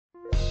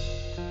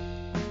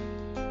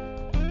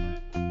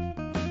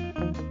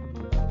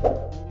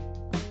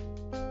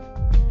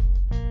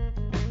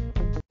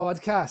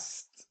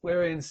podcast.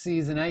 We're in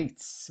season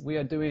 8. We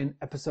are doing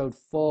episode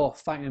 4,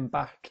 fighting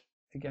back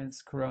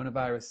against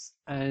coronavirus.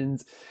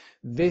 And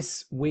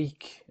this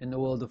week in the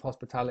world of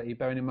hospitality,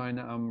 bearing in mind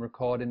that I'm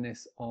recording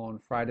this on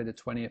Friday the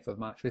 20th of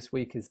March, this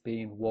week has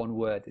been one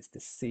word. It's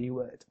the C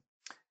word.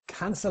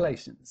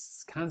 Cancellations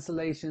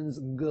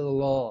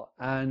galore,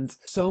 and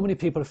so many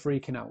people are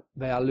freaking out.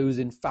 They are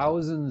losing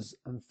thousands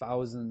and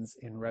thousands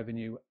in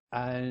revenue,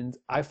 and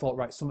I thought,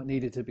 right, something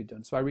needed to be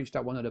done. So I reached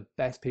out one of the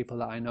best people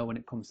that I know when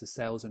it comes to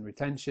sales and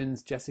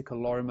retentions, Jessica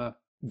Lorimer,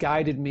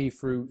 guided me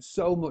through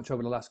so much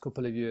over the last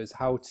couple of years,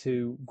 how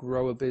to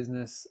grow a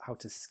business, how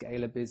to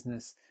scale a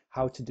business,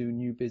 how to do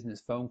new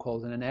business phone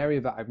calls in an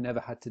area that I've never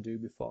had to do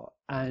before.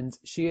 And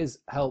she has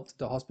helped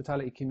the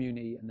hospitality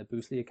community and the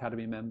Boostly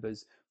Academy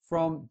members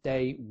from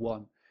day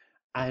one.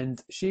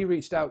 And she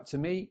reached out to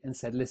me and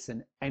said,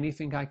 listen,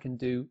 anything I can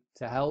do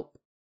to help,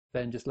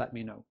 then just let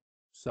me know.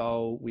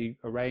 So we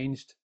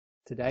arranged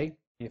today,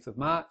 8th of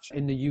March.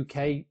 In the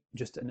UK,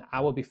 just an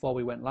hour before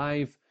we went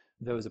live,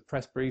 there was a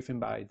press briefing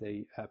by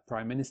the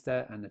Prime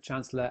Minister and the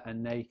Chancellor,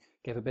 and they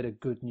gave a bit of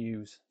good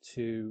news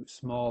to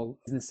small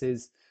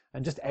businesses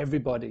and just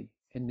everybody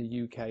in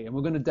the UK. And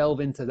we're going to delve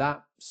into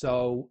that.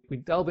 So we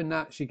delve in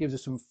that. She gives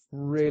us some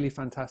really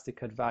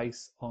fantastic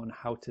advice on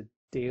how to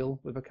deal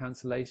with a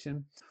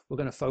cancellation. We're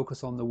going to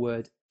focus on the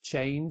word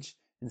change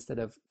instead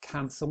of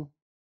cancel,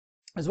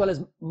 as well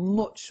as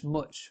much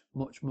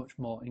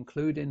more,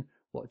 including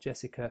what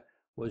Jessica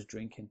was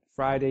drinking.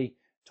 Friday,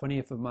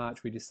 20th of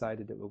March, we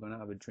decided that we're going to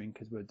have a drink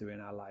as we're doing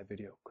our live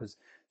video, because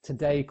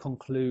today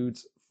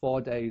concludes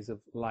 4 days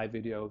of live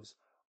videos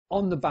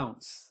on the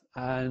bounce.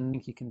 And I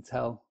think you can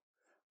tell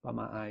by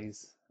my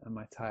eyes and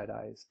my tired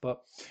eyes,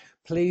 but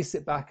please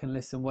sit back and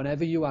listen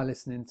whenever you are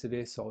listening to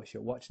this, or if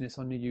you're watching this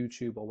on the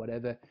YouTube or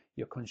whatever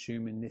you're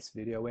consuming this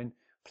video in.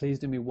 Please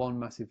do me one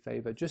massive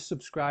favor, just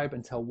subscribe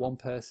and tell one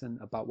person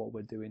about what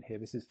we're doing here.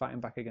 This is Fighting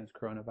Back Against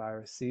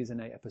Coronavirus,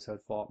 season 8, episode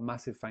 4.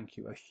 Massive thank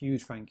you, a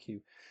huge thank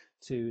you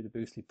to the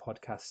Boostly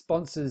podcast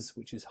sponsors,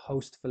 which is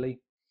Hostfully.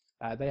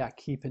 They are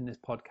keeping this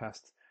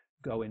podcast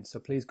going, so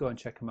please go and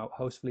check them out,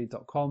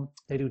 hostfully.com.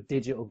 They do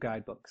digital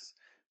guidebooks.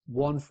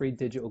 One free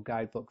digital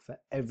guidebook for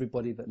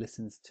everybody that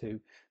listens to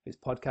this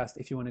podcast.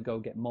 If you want to go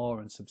get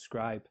more and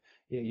subscribe,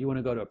 you want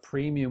to go to a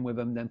premium with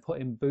them, then put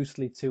in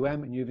Boostly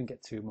 2M and you even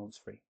get 2 months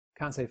free.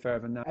 Can't say further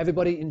than that.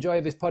 Everybody enjoy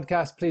this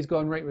podcast. Please go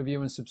and rate,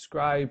 review and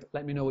subscribe.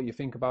 Let me know what you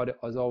think about it,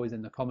 as always,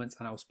 in the comments,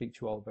 and I'll speak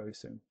to you all very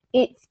soon.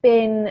 It's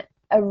been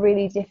a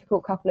really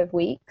difficult couple of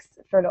weeks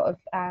for a lot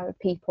of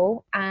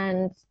people,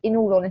 and in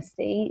all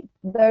honesty,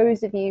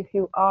 those of you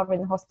who are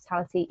in the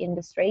hospitality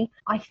industry,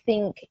 I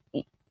think,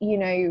 you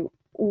know,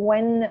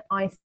 when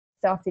I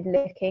started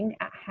looking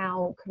at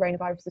how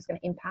coronavirus was going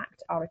to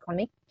impact our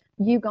economy,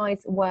 you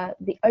guys were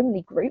the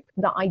only group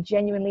that I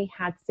genuinely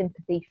had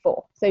sympathy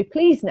for. So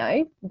please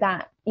know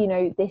that, you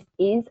know, this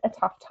is a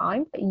tough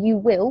time, but you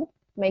will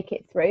make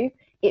it through.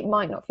 It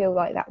might not feel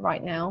like that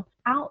right now.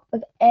 Out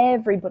of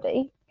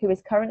everybody who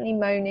is currently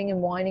moaning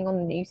and whining on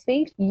the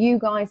newsfeed, you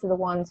guys are the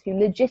ones who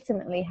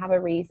legitimately have a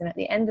reason at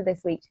the end of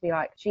this week to be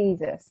like,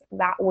 Jesus,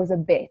 that was a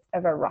bit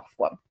of a rough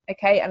one.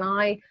 Okay. And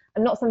I'm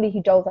not somebody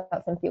who doles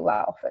out sympathy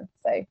that often.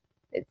 So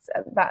it's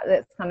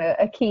that's kind of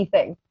a key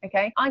thing.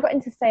 Okay. I got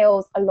into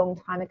sales a long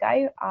time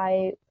ago.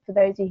 For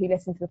those of you who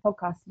listen to the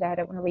podcast today, I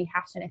don't want to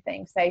rehash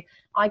anything. So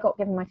I got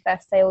given my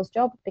first sales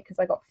job because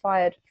I got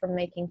fired from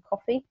making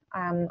coffee.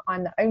 I'm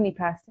the only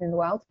person in the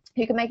world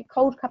who can make a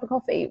cold cup of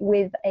coffee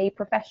with a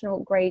professional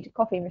grade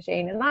coffee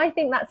machine. And I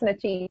think that's an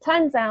achievement.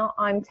 Turns out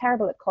I'm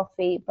terrible at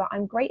coffee, but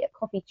I'm great at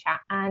coffee chat.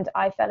 And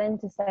I fell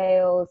into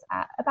sales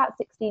at about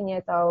 16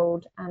 years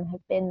old and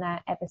have been there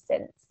ever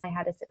since. I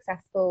had a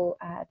successful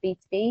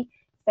B2B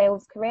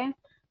sales career,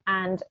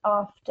 and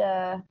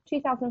after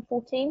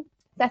 2014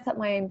 set up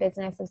my own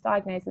business. I was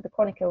diagnosed with a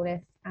chronic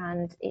illness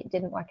and it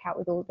didn't work out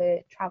with all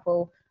the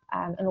travel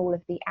and all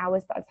of the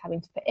hours that I was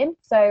having to put in.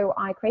 So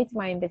I created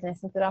my own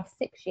business, and for the last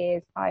 6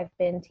 years I've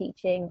been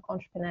teaching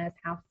entrepreneurs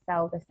how to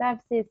sell their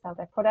services, sell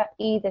their product,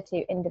 either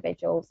to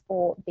individuals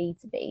or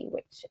B2B,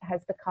 which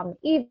has become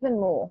even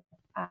more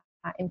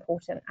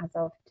important as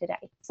of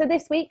today. So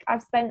this week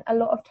I've spent a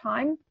lot of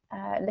time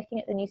looking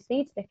at the news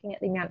feeds, looking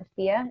at the amount of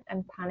fear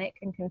and panic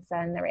and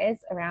concern there is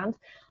around.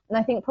 And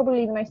I think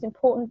probably the most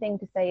important thing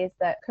to say is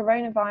that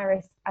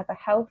coronavirus as a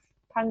health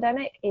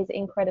pandemic is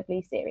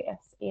incredibly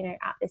serious. You know,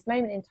 at this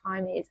moment in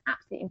time, it is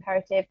absolutely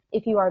imperative,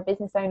 if you are a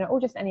business owner or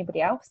just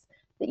anybody else,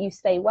 that you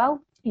stay well,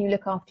 you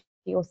look after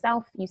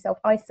yourself, you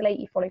self-isolate,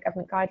 you follow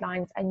government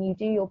guidelines, and you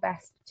do your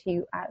best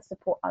to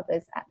support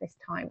others at this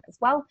time as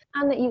well,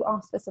 and that you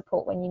ask for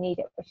support when you need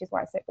it, which is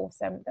why it's so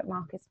awesome that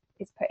Mark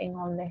is putting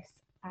on this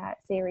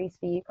series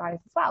for you guys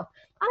as well.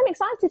 I'm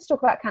excited to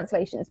talk about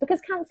cancellations, because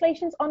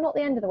cancellations are not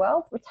the end of the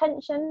world.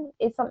 Retention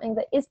is something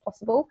that is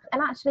possible,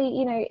 and actually,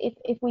 you know,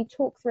 if we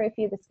talk through a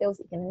few of the skills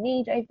that you're going to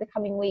need over the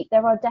coming week,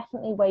 there are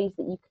definitely ways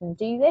that you can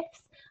do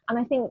this. And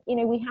I think, you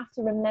know, we have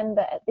to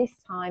remember at this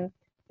time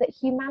that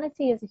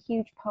humanity is a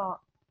huge part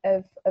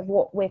of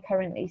what we're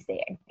currently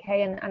seeing.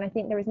 Okay, and I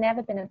think there has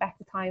never been a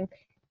better time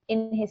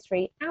in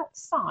history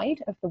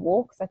outside of the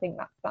war, because I think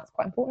that's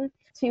quite important,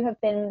 to have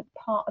been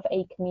part of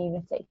a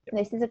community.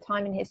 This is a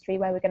time in history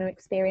where we're going to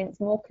experience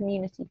more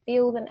community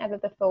feel than ever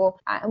before,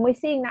 and we're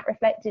seeing that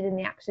reflected in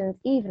the actions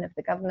even of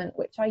the government,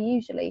 which I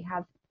usually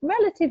have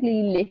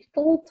relatively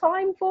little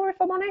time for, if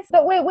I'm honest,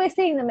 but we're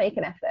seeing them make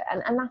an effort,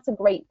 and that's a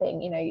great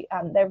thing.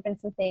 There have been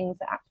some things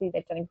that actually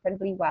they've done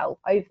incredibly well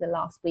over the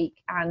last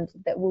week, and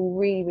that will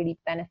really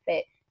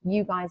benefit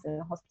you guys in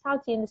the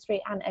hospitality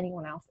industry and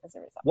anyone else as a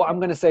result. What I'm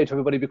going to say to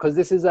everybody, because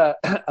this is a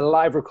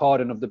live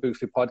recording of the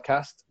Boostly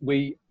podcast,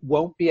 we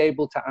won't be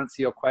able to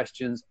answer your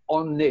questions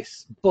on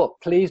this, but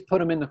please put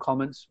them in the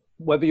comments,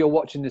 whether you're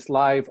watching this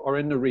live or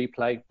in the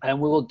replay,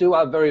 and we will do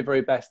our very,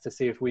 very best to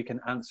see if we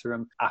can answer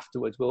them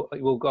afterwards.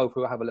 We'll go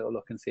through, have a little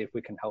look and see if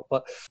we can help.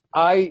 But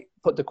I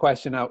put the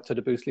question out to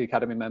the Boostly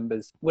Academy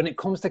members. When it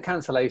comes to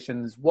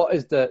cancellations, what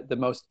is the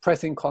most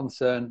pressing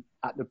concern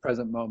at the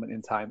present moment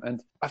in time?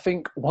 And I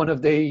think one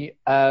of the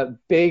I've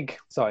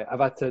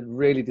had to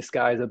really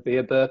disguise a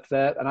beer burp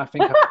there, and I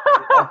think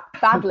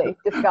badly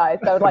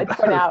disguised, I would like to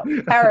point out.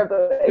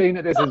 Terrible. Being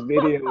that this is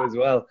video as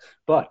well,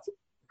 but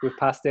we've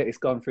passed it, it's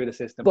gone through the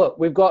system. But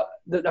we've got,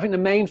 I think the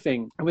main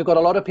thing, and we've got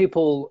a lot of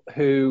people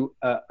who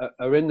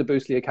are in the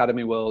Boostly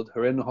Academy world, who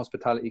are in the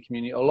hospitality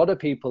community. A lot of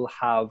people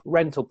have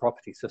rental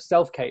properties, so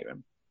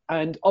self-catering.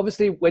 And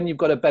obviously when you've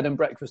got a bed and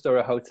breakfast or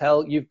a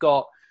hotel, you've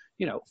got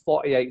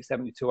 48,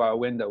 72-hour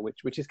window,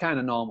 which is kind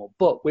of normal.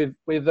 But with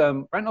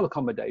rental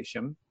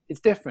accommodation,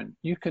 it's different.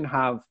 You can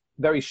have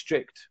very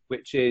strict,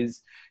 which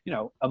is,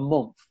 a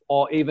month,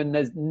 or even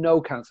there's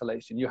no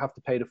cancellation. You have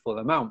to pay the full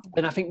amount.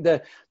 And I think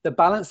the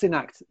balancing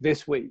act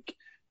this week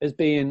is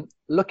being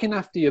looking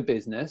after your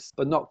business,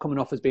 but not coming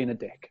off as being a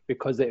dick,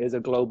 because there is a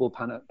global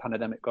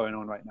pandemic going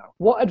on right now.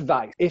 What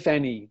advice, if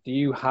any, do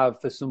you have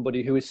for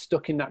somebody who is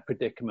stuck in that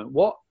predicament?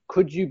 What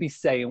could you be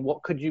saying?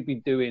 What could you be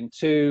doing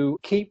to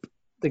keep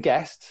the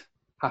guest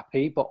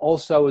happy, but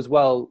also as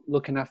well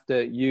looking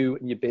after you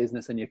and your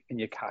business and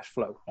your cash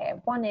flow?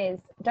 One is,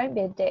 don't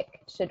be a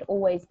dick should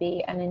always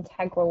be an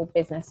integral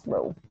business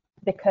rule,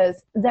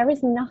 because there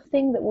is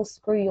nothing that will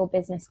screw your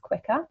business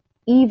quicker,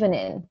 even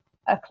in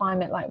a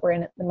climate like we're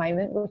in at the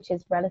moment, which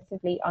is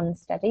relatively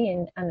unsteady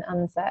and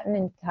uncertain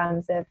in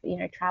terms of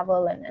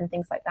travel and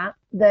things like that,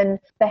 than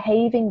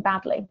behaving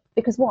badly.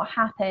 Because what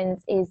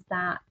happens is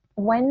that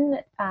when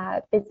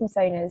business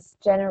owners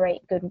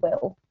generate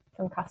goodwill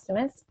from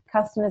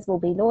customers will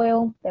be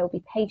loyal, they will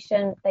be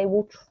patient, they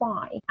will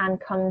try and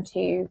come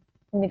to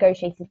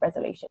negotiated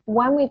resolution.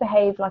 When we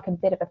behave like a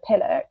bit of a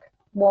pillock,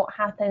 what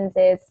happens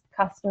is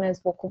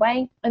customers walk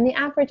away, and the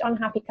average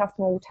unhappy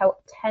customer will tell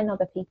 10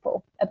 other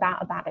people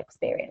about a bad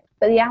experience.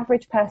 But the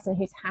average person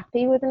who's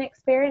happy with an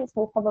experience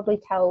will probably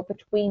tell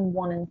between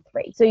 1 and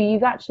 3. So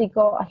you've actually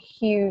got a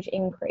huge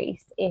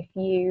increase if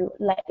you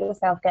let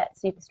yourself get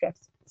super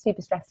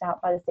stressed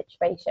out by the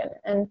situation.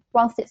 And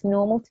whilst it's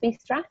normal to be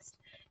stressed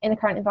in the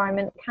current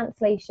environment,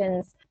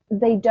 cancellations,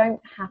 they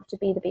don't have to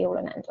be the be all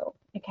and end all.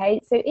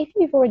 Okay, so if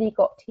you've already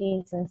got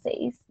T's and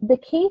C's, the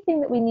key thing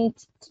that we need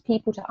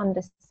people to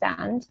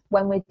understand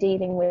when we're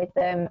dealing with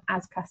them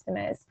as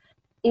customers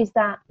is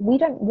that we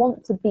don't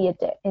want to be a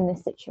dick in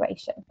this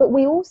situation, but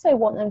we also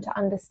want them to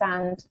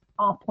understand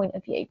our point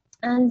of view.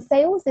 And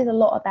sales is a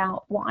lot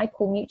about what I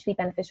call mutually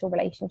beneficial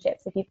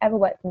relationships. If you've ever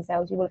worked in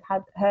sales, you will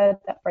have heard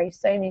that phrase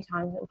so many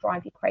times, it will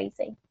drive you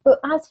crazy. But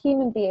as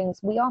human beings,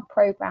 we are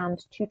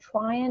programmed to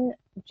try and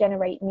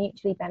generate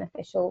mutually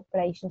beneficial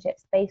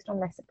relationships based on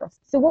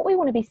reciprocity. So what we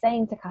want to be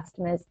saying to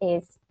customers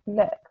is,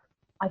 look,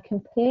 I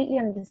completely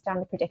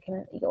understand the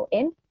predicament that you're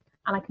in,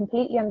 and I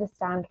completely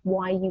understand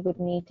why you would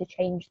need to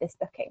change this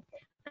booking.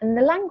 And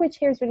the language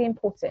here is really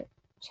important.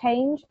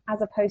 Change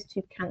as opposed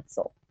to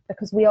cancel,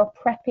 because we are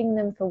prepping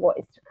them for what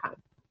is to come.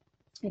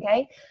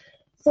 Okay,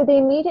 so the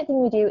immediate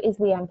thing we do is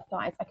we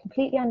empathize. I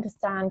completely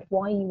understand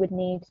why you would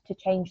need to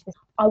change this.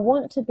 I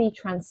want to be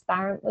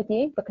transparent with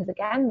you, because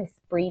again, this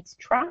breeds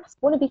trust.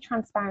 I want to be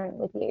transparent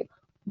with you.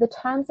 The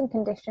terms and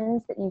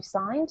conditions that you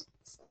signed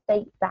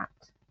state that.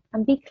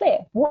 And be clear,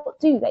 what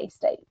do they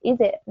state? Is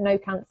it no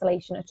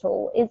cancellation at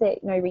all? Is it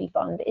no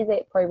refund? Is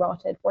it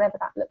prorated? Whatever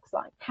that looks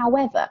like.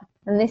 However,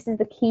 and this is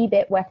the key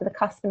bit where for the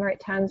customer it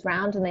turns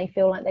around and they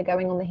feel like they're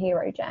going on the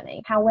hero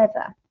journey.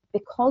 However,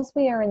 because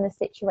we are in the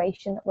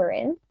situation that we're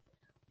in,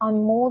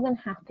 I'm more than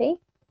happy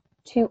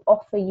to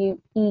offer you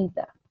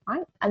either,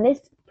 right? And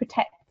this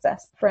protects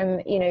us from,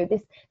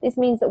 this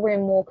means that we're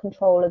in more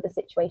control of the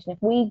situation. If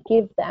we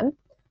give them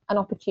an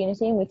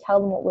opportunity and we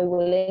tell them what we're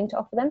willing to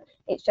offer them,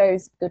 it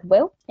shows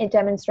goodwill, it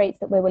demonstrates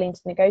that we're willing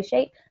to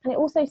negotiate, and it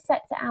also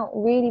sets it out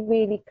really,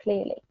 really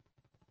clearly.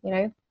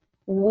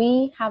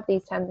 We have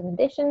these terms and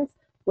conditions,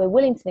 we're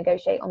willing to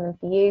negotiate on them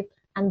for you,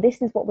 and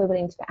this is what we're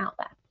willing to put out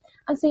there.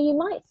 And so you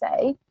might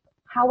say,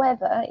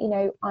 however,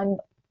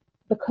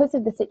 because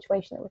of the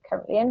situation that we're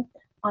currently in,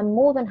 I'm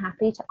more than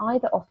happy to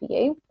either offer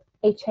you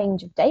a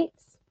change of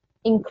dates,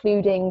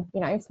 including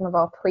some of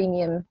our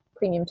premium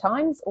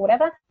times or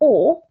whatever,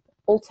 or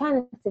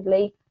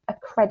alternatively, a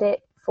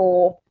credit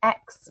for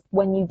X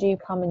when you do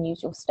come and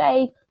use your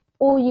stay,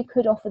 or you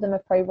could offer them a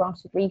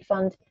prorated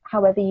refund,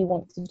 however you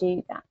want to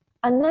do that.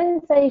 And then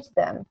say to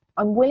them,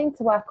 I'm willing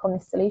to work on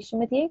this solution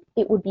with you.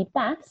 It would be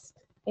best,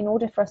 in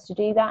order for us to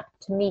do that,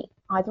 to meet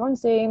either on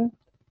Zoom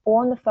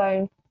or on the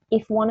phone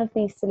if one of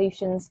these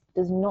solutions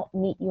does not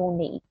meet your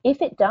need.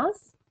 If it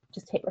does,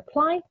 just hit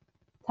reply,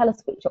 tell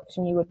us which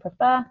option you would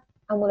prefer,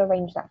 and we'll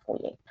arrange that for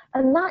you.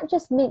 And that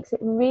just makes it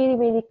really,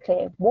 really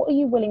clear. What are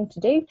you willing to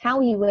do? How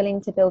are you willing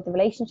to build the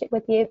relationship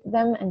with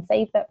them and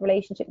save that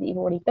relationship that you've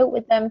already built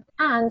with them?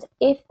 And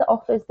if the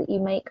offers that you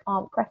make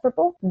aren't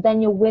preferable,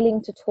 then you're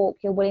willing to talk,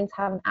 you're willing to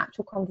have an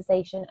actual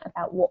conversation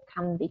about what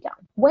can be done.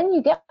 When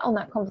you get on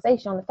that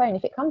conversation on the phone,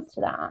 if it comes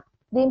to that,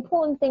 the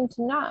important thing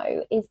to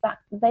know is that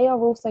they are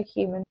also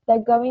human. They're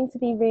going to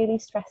be really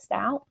stressed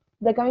out.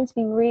 They're going to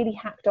be really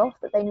hacked off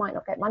that they might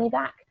not get money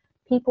back.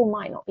 People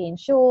might not be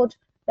insured.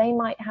 They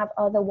might have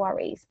other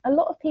worries. A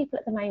lot of people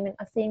at the moment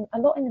are seeing a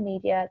lot in the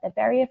media. They're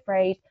very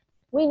afraid.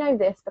 We know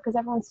this because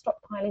everyone's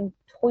stockpiling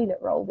toilet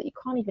roll that you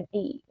can't even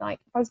eat. Like,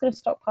 if I was going to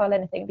stockpile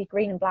anything, it'd be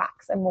green and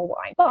blacks and more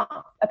wine. But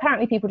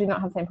apparently people do not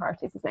have the same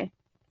priorities as me.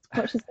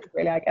 Which is good,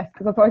 really, I guess,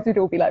 because otherwise we'd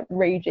all be like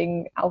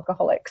raging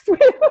alcoholics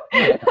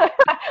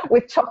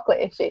with chocolate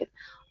issues.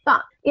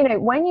 But, you know,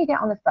 when you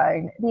get on the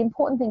phone, the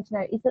important thing to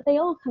know is that they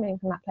are coming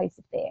from that place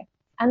of fear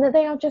and that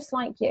they are just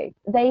like you.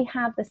 They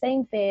have the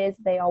same fears.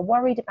 They are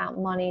worried about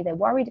money. They're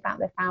worried about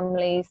their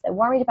families. They're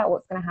worried about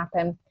what's going to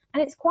happen.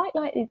 And it's quite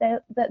likely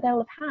that they'll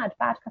have had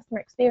bad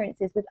customer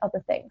experiences with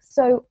other things.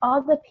 So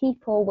other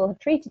people will have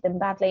treated them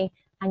badly,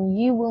 and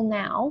you will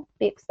now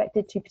be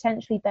expected to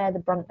potentially bear the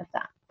brunt of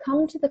that.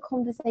 Come to the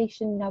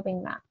conversation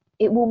knowing that.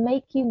 It will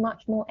make you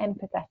much more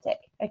empathetic,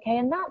 okay?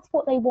 And that's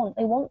what they want.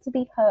 They want to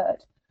be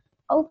heard.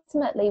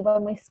 Ultimately,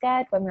 when we're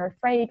scared, when we're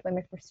afraid, when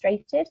we're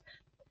frustrated,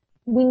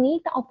 we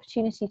need the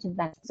opportunity to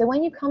vent. So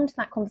when you come to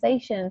that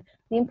conversation,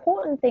 the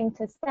important thing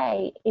to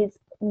say is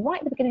right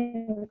at the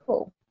beginning of the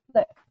call,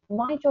 that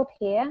my job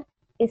here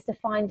is to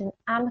find an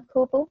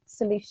amicable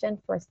solution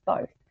for us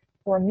both,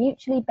 or a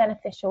mutually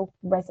beneficial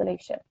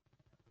resolution.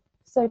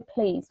 So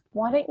please,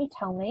 why don't you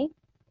tell me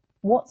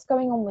what's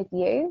going on with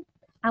you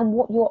and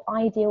what your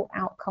ideal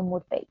outcome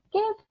would be?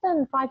 Give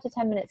them 5 to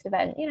 10 minutes to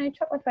vent. You know,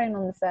 chuck my phone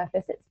on the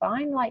surface, it's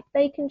fine. Like,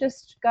 they can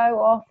just go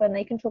off and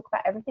they can talk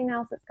about everything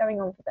else that's going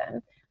on for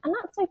them. And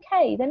that's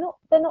okay. They're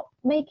not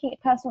making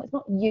it personal. It's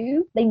not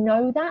you. They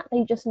know that.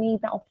 They just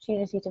need that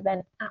opportunity to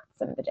vent at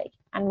somebody.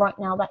 And right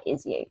now that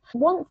is you.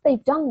 Once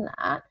they've done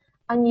that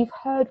and you've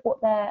heard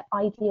what their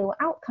ideal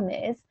outcome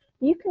is,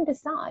 you can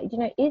decide, you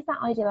know, is that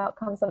ideal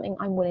outcome something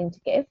I'm willing to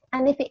give?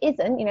 And if it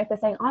isn't, you know, if they're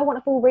saying, I want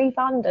a full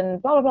refund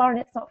and blah, blah, blah, and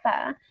it's not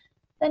fair,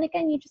 then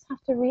again, you just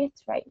have to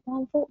reiterate,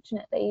 well,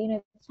 unfortunately, you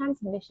know, the terms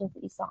and conditions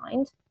that you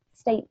signed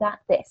state that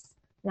this.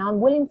 Now,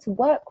 I'm willing to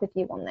work with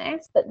you on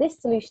this, but this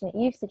solution that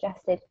you've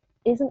suggested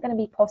isn't going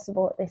to be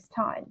possible at this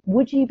time.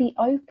 Would you be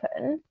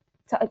open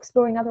to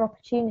exploring other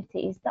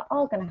opportunities that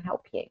are going to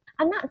help you?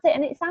 And that's it.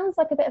 And it sounds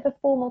like a bit of a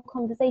formal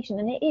conversation,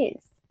 and it is.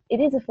 It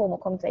is a formal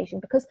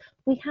conversation because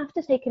we have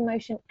to take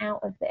emotion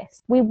out of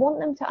this. We want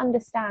them to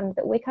understand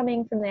that we're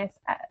coming from this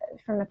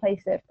from a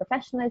place of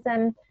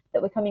professionalism,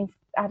 that we're coming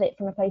at it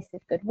from a place of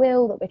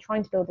goodwill, that we're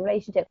trying to build a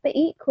relationship, but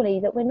equally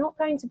that we're not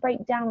going to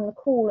break down on the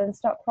call and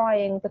start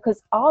crying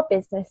because our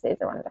businesses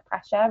are under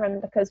pressure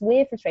and because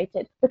we're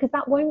frustrated, because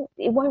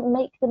it won't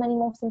make them any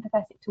more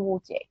sympathetic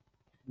towards you.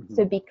 Mm-hmm.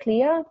 So be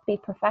clear, be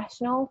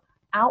professional,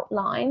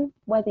 outline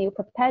whether you're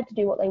prepared to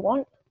do what they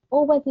want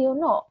or whether you're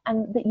not,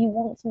 and that you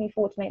want to move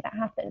forward to make that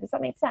happen. Does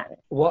that make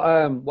sense? What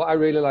I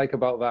really like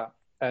about that,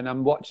 and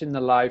I'm watching the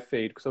live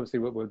feed, because obviously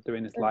we're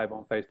doing this live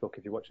on Facebook,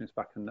 if you're watching this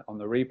back on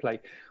the replay.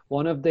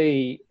 One of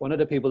the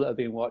people that have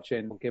been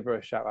watching, we'll give her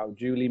a shout out,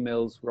 Julie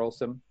Mills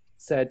Rolsom,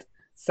 said,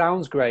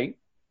 sounds great.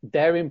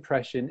 Their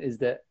impression is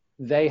that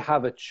they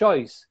have a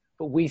choice,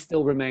 but we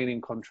still remain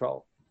in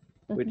control,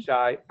 which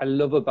I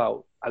love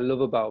about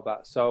that.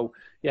 So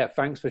yeah,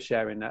 thanks for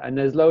sharing that. And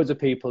there's loads of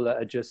people that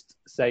are just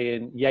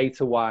saying yay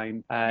to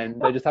wine,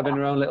 and they're just having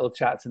their own little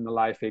chats in the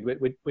live feed,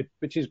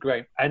 which is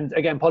great. And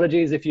again,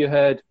 apologies if you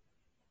heard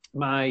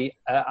my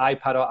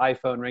iPad or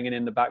iPhone ringing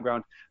in the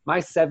background. My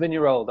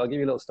 7-year-old, I'll give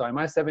you a little story.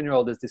 My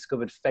 7-year-old has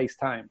discovered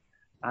FaceTime,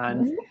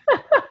 and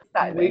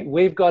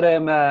we've got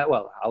him,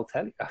 well, I'll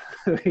tell you,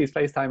 he's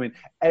FaceTiming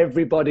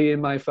everybody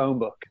in my phone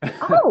book.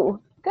 Oh,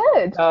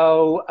 good.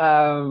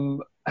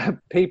 So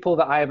people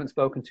that I haven't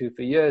spoken to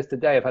for years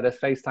today have had a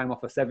FaceTime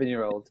off a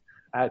 7-year-old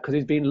because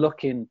he's been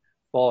looking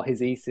for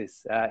his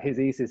ESIS. His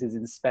ESIS is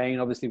in Spain.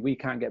 Obviously, we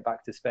can't get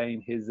back to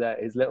Spain. His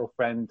little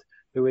friend,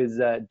 who is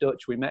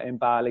Dutch, we met in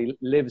Bali,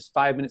 lives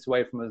 5 minutes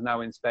away from us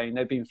now in Spain.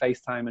 They've been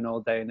FaceTiming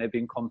all day and they've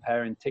been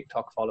comparing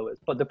TikTok followers.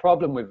 But the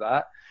problem with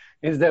that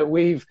is that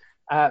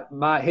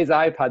his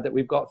iPad that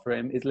we've got for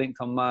him is linked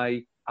on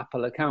my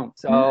Apple account.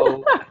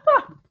 So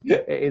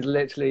It is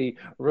literally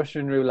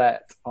Russian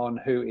roulette on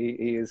who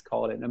he is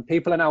calling, and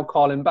people are now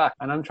calling back,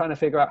 and I'm trying to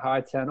figure out how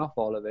I turn off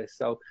all of this.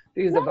 So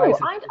these No,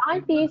 devices.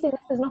 I'd be using this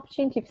as an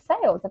opportunity for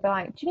sales. I'd be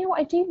like, do you know what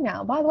I do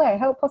now? By the way, I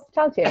help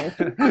hospitality owners.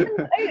 Do you happen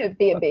to own a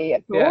B&B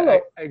at all, Yeah,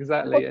 or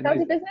exactly.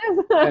 hospitality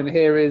business? And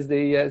here is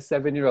the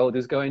 7-year-old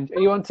who's going,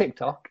 "Are you on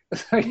TikTok?"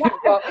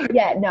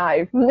 Yeah,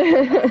 no.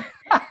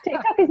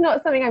 TikTok is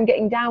not something I'm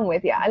getting down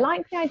with yet. I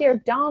like the idea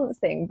of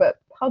dancing, but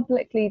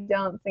publicly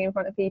dancing in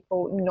front of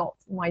people, not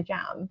my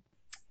jam.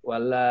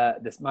 Well,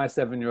 my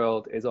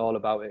 7-year-old is all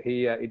about it.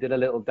 He did a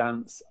little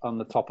dance on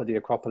the top of the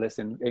Acropolis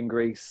in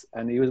Greece,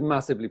 and he was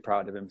massively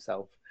proud of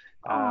himself.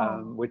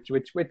 Which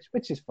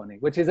is funny.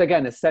 Which is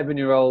again a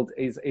 7-year-old.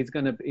 He's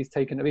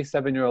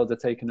 7-year-olds are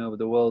taking over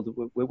the world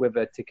with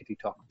their tickety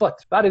talk.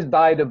 But that is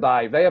by the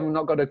by. They have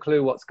not got a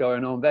clue what's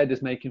going on. They're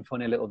just making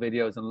funny little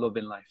videos and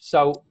loving life.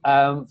 So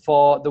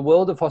for the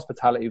world of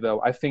hospitality,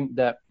 though, I think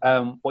that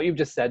what you've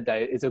just said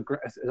there is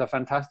a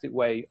fantastic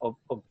way of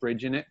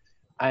bridging it.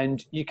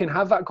 And you can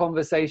have that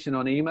conversation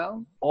on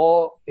email,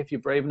 or if you're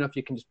brave enough,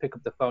 you can just pick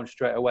up the phone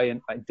straight away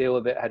and like, deal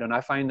with it head on.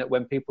 I find that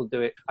when people do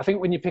it, I think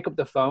when you pick up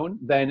the phone,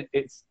 then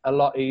it's a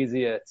lot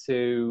easier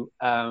to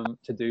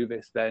do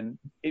this. Then,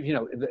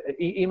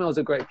 email is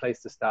a great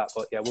place to start.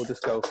 But yeah, we'll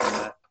just go from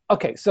there.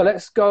 Okay, so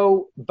let's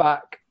go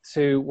back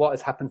to what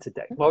has happened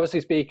today. We're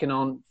obviously speaking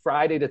on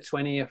Friday, the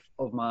 20th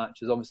of March,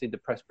 as obviously the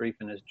press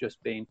briefing has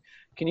just been.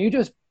 Can you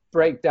just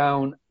break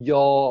down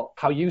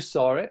how you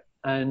saw it?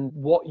 And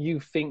what you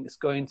think is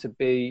going to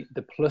be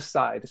the plus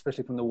side,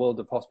 especially from the world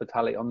of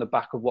hospitality, on the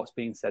back of what's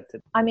being said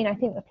today? I mean, I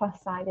think the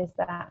plus side is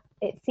that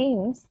it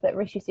seems that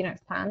Rishi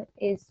Sunak's plan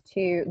is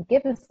to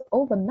give us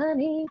all the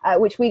money,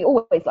 which we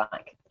always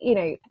like.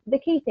 The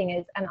key thing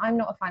is, and I'm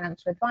not a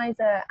financial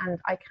advisor, and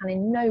I can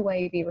in no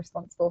way be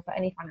responsible for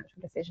any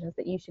financial decisions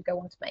that you should go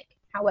on to make.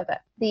 However,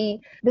 the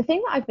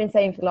thing that I've been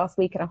saying for the last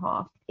week and a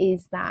half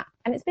is that,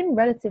 and it's been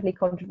relatively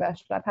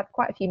controversial, I've had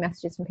quite a few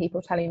messages from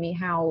people telling me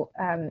how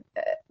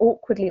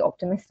awkwardly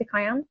optimistic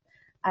I am.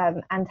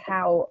 And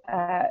how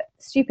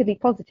stupidly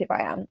positive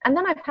I am. And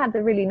then I've had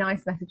the really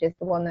nice messages,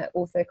 the one that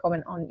also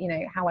comment on,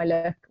 how I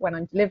look when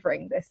I'm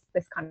delivering this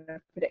kind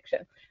of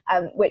prediction,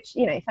 which,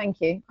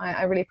 thank you.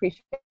 I really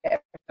appreciate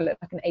it. I look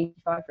like an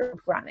 85-year-old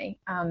granny.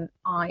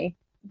 I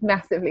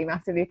massively,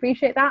 massively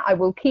appreciate that. I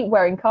will keep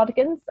wearing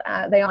cardigans.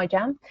 They are my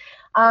jam.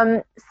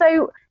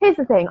 So here's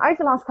the thing. Over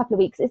the last couple of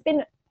weeks, it's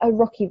been a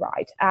rocky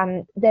ride.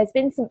 There's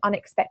been some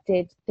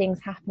unexpected things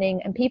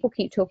happening, and people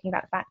keep talking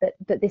about the fact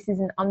that this is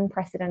an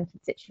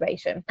unprecedented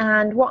situation.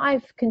 And what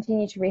I've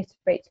continued to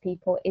reiterate to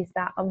people is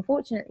that,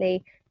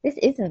 unfortunately, this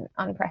isn't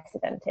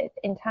unprecedented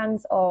in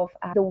terms of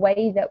the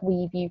way that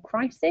we view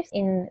crisis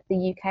in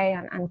the UK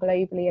and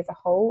globally as a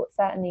whole,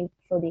 certainly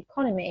for the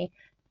economy.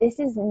 This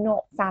is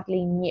not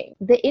sadly new.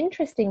 The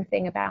interesting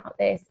thing about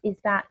this is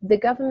that the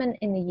government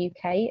in the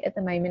UK at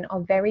the moment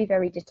are very,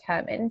 very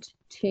determined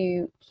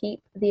to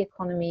keep the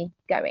economy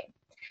going.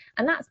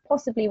 And that's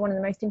possibly one of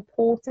the most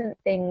important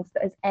things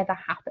that has ever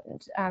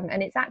happened.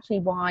 And it's actually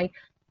why,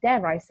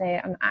 dare I say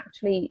it, I'm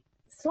actually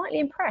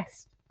slightly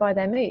impressed by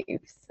their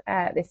moves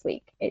this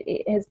week.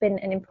 It has been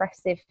an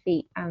impressive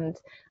feat, and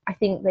I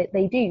think that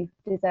they do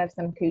deserve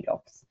some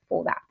kudos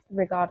for that,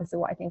 regardless of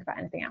what I think about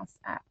anything else.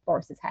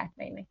 Boris's hair,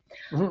 mainly.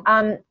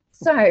 Mm-hmm.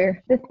 So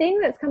the thing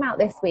that's come out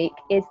this week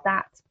is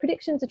that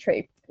predictions are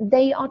true.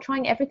 They are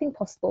trying everything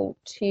possible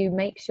to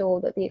make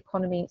sure that the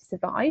economy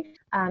survives,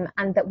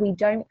 and that we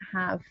don't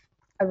have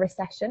a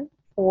recession,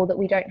 or that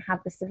we don't have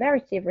the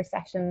severity of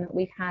recession that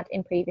we've had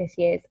in previous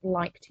years,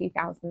 like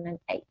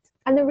 2008.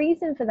 And the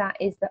reason for that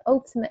is that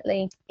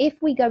ultimately,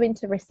 if we go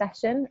into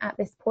recession at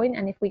this point,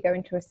 and if we go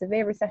into a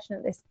severe recession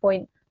at this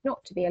point,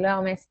 not to be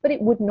alarmist, but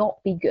it would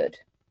not be good.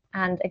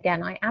 And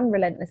again, I am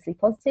relentlessly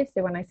positive.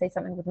 So when I say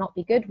something would not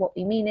be good, what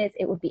we mean is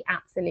it would be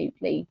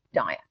absolutely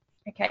dire.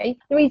 Okay.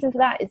 The reason for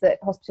that is that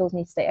hospitals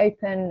need to stay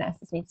open,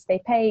 nurses need to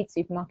stay paid,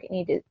 supermarket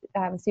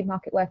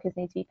workers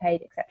need to be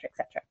paid, etc.,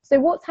 etc. So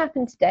what's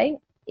happened today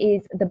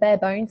is the bare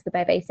bones, the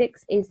bare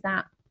basics, is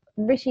that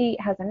Rishi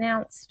has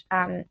announced,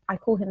 I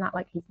call him that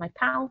like he's my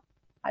pal,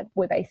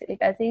 we're basically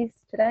bezies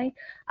today.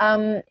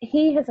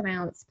 He has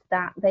announced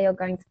that they are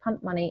going to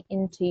pump money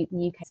into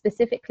the UK,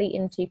 specifically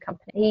into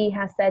companies. He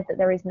has said that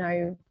there is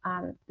no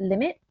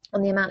limit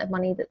on the amount of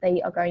money that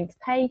they are going to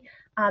pay,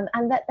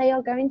 and that they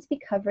are going to be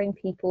covering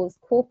people's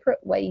corporate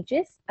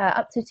wages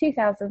up to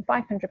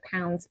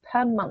 £2,500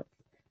 per month.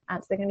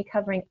 So they're going to be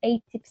covering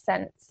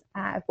 80%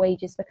 of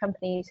wages for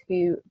companies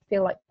who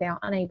feel like they are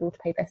unable to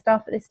pay their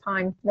staff at this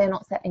time. They're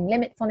not setting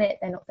limits on it.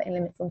 They're not setting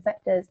limits on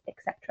sectors,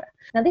 etc.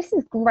 Now, this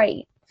is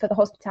great for the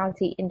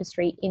hospitality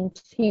industry in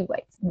two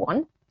ways.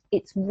 One,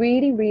 it's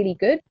really, really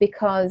good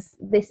because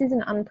this is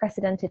an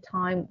unprecedented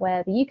time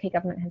where the UK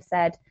government have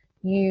said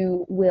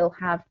you will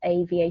have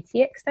a VAT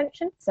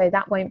extension. So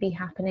that won't be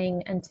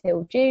happening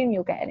until June.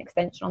 You'll get an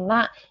extension on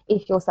that.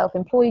 If you're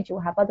self-employed,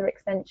 you'll have other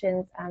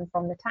extensions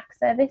from the tax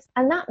service.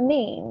 And that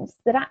means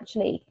that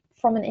actually,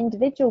 from an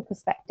individual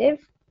perspective,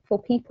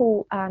 for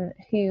people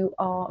who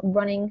are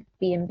running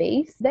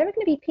B&Bs, there are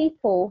going to be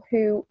people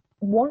who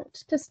want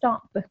to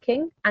start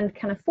booking and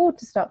can afford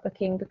to start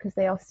booking because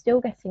they are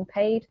still getting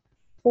paid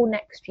for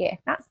next year.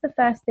 That's the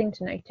first thing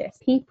to notice.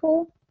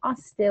 People are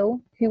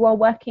still, who are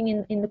working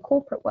in the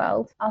corporate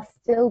world, are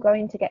still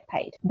going to get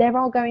paid. There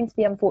are going to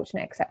be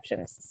unfortunate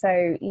exceptions.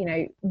 So, you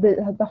know,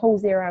 the whole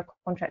 0 hour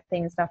contract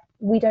thing and stuff,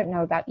 we don't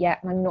know about yet,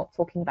 and I'm not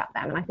talking about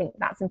them. And I think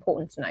that's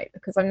important to note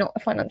because I'm not a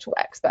financial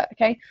expert,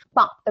 okay?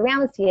 But the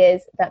reality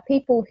is that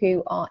people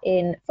who are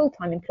in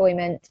full-time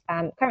employment,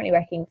 currently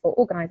working for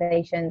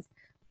organisations,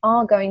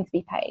 are going to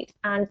be paid.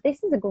 And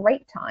this is a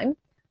great time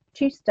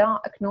to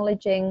start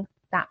acknowledging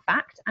that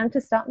fact and to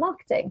start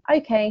marketing.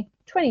 Okay,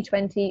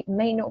 2020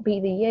 may not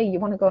be the year you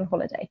want to go on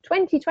holiday.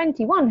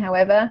 2021,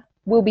 however,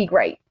 will be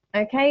great.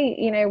 Okay,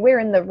 you know, we're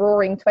in the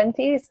roaring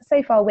 20s.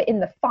 So far, we're in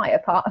the fire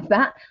part of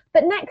that.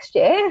 But next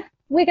year,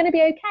 we're going to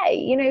be okay.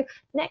 You know,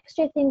 next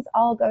year, things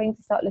are going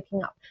to start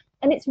looking up.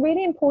 And it's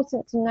really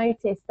important to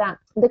notice that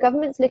the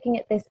government's looking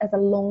at this as a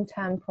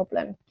long-term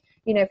problem.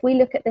 You know, if we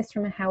look at this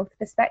from a health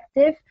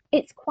perspective,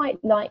 it's quite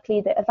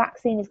likely that a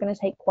vaccine is going to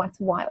take quite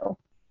a while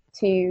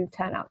to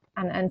turn up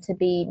and to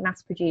be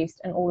mass produced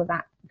and all of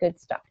that good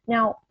stuff.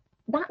 Now,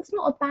 that's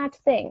not a bad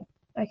thing,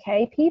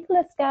 okay? People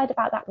are scared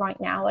about that right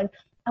now, and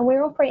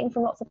we're operating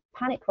from lots of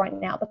panic right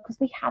now because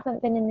we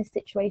haven't been in this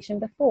situation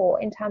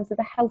before in terms of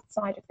the health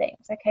side of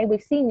things, okay?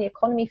 We've seen the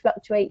economy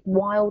fluctuate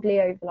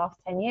wildly over the last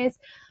 10 years,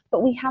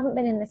 but we haven't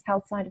been in this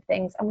health side of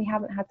things, and we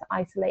haven't had to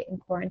isolate and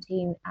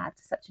quarantine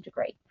to such a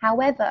degree.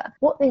 However,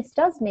 what this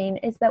does mean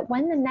is that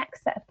when the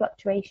next set of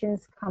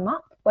fluctuations come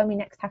up, when we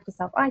next have to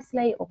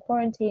self-isolate or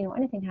quarantine or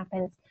anything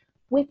happens,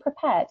 we're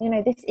prepared. You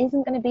know, this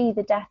isn't going to be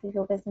the death of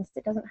your business.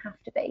 It doesn't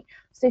have to be.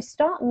 So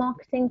start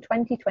marketing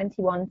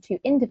 2021 to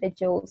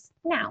individuals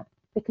now,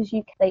 because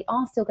they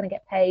are still going to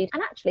get paid,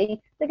 and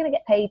actually they're going to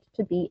get paid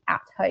to be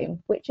at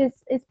home, which is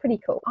pretty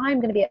cool. I'm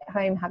going to be at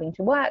home having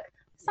to work.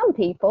 Some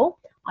people,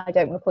 I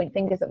don't want to point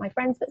fingers at my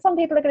friends, but some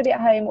people are going to be at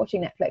home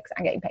watching Netflix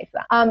and getting paid for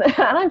that.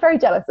 And I'm very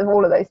jealous of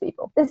all of those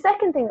people. The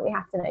second thing that we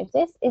have to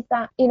notice is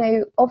that, you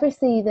know,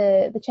 obviously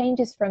the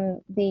changes from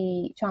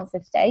the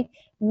Chancellor today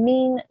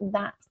mean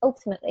that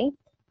ultimately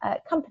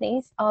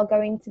companies are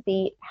going to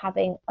be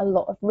having a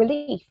lot of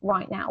relief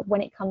right now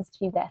when it comes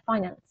to their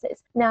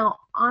finances. Now,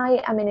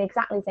 I am in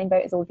exactly the same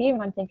boat as all of you,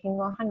 and I'm thinking,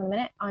 well, hang on a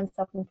minute, I'm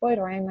self-employed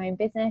or I own my own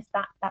business.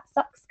 That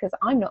sucks because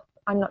I'm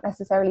not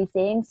necessarily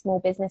seeing small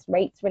business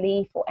rates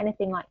relief or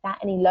anything like that,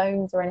 any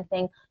loans or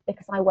anything,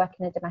 because I work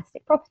in a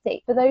domestic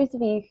property. For those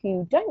of you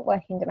who don't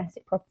work in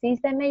domestic properties,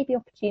 there may be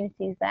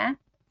opportunities there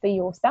for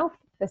yourself,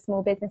 for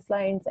small business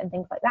loans and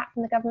things like that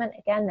from the government.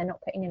 Again, they're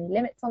not putting any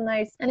limits on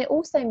those. And it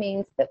also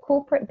means that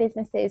corporate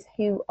businesses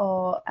who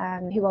are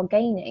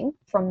gaining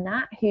from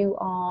that, who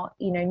are,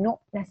 you know, not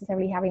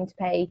necessarily having to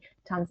pay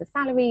tons of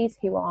salaries,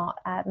 who are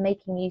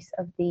making use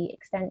of the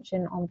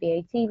extension on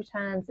VAT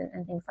returns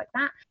and things like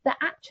that, that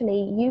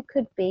actually you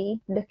could be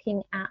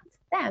looking at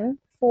them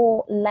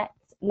for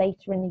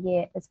later in the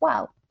year as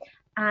well,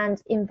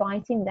 and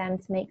inviting them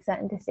to make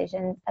certain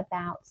decisions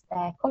about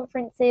their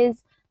conferences,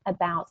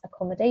 about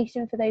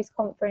accommodation for those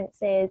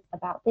conferences,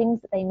 about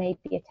things that they may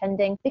be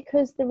attending,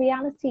 because the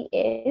reality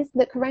is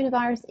that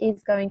coronavirus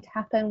is going to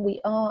happen. We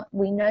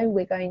know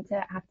we're going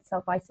to have to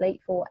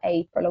self-isolate for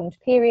a prolonged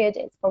period.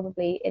 It's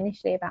probably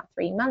initially about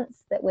 3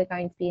 months that we're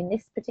going to be in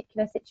this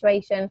particular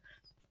situation.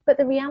 But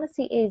the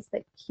reality is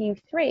that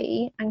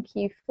Q3 and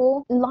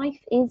Q4, life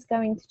is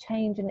going to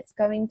change, and it's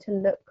going to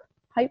look,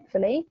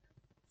 hopefully,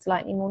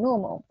 slightly more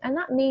normal. And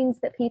that means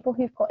that people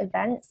who've got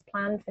events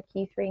planned for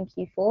Q3 and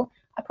Q4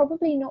 are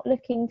probably not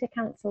looking to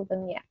cancel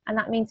them yet. And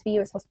that means for you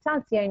as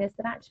hospitality owners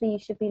that actually you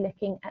should be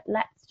looking at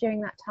lets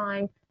during that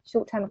time,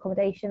 short-term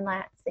accommodation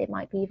lets. It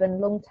might be even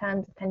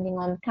long-term, depending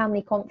on how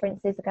many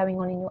conferences are going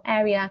on in your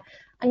area.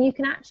 And you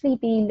can actually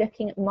be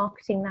looking at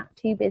marketing that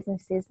to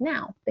businesses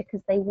now,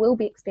 because they will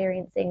be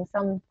experiencing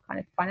some kind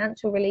of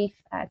financial relief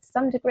to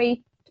some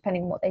degree,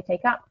 depending on what they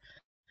take up.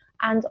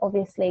 And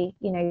obviously,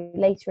 you know,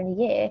 later in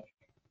the year,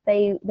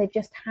 they've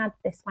just had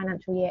this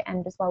financial year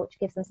end as well, which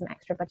gives them some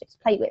extra budget to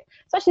play with.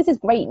 So actually, this is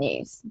great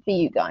news for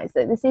you guys.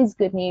 This is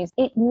good news.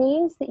 It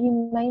means that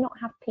you may not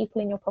have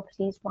people in your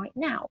properties right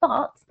now,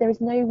 but there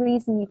is no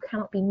reason you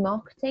cannot be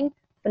marketing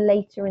for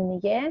later in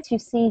the year to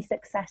see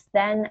success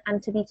then,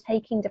 and to be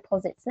taking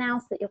deposits now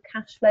so that your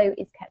cash flow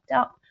is kept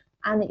up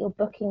and that you're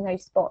booking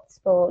those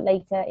spots for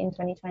later in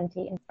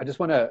 2020.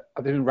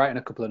 I've been writing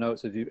a couple of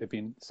notes as you've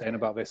been saying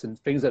about this, and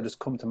things that just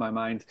come to my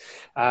mind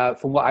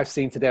from what I've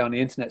seen today on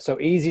the internet. So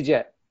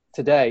EasyJet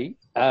today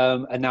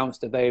announced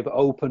that they've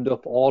opened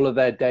up all of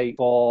their dates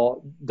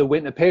for the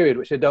winter period,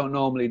 which they don't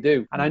normally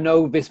do. And I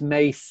know this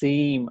may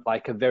seem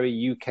like a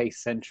very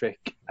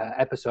UK-centric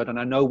episode, and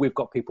I know we've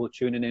got people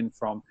tuning in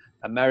from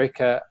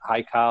America,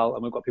 hi Carl,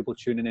 and we've got people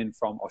tuning in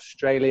from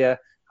Australia,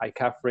 hi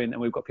Catherine,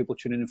 and we've got people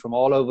tuning in from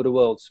all over the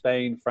world,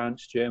 Spain,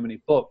 France,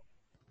 Germany. But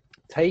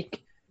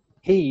take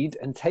heed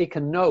and take a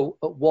note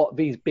at what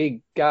these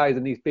big guys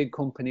and these big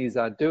companies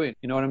are doing.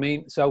 You know what I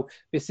mean? So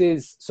this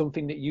is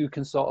something that you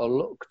can sort of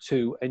look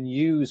to and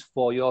use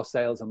for your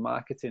sales and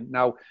marketing.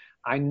 Now,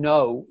 I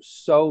know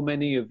so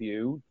many of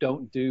you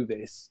don't do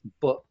this,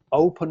 but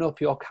open up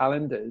your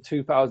calendar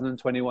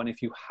 2021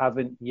 if you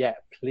haven't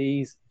yet.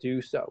 Please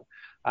do so.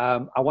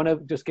 I want to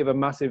just give a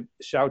massive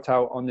shout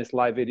out on this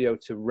live video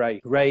to Ray.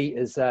 Ray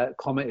has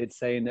commented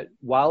saying that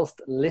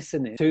whilst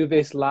listening to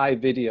this live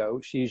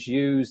video, she's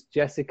used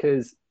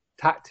Jessica's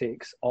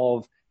tactics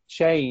of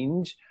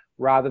change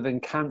rather than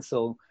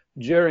cancel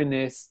during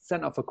this,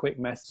 sent off a quick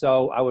message.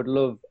 So I would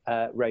love,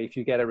 Ray, if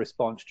you get a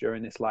response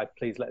during this live,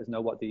 please let us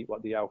know what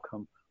the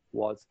outcome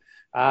was.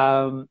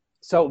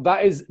 So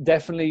that is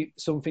definitely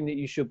something that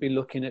you should be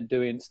looking at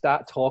doing.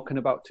 Start talking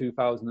about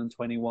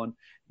 2021,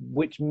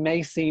 which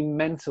may seem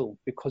mental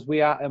because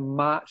we are in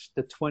March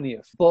the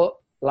 20th. But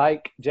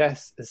like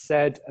Jess has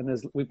said, and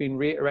as we've been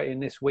reiterating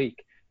this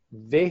week,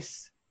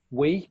 this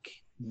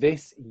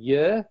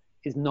year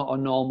is not a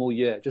normal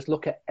year. Just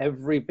look at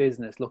every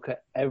business, look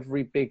at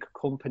every big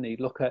company,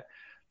 look at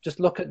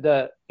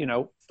the,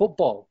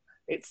 football.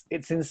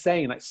 It's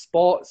insane. Like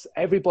sports,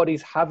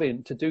 everybody's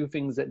having to do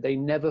things that they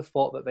never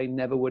thought that they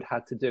never would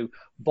have to do.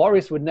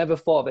 Boris would never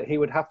thought that he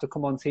would have to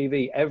come on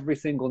TV every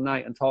single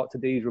night and talk to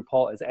these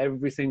reporters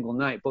every single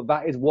night. But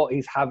that is what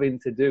he's having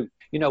to do.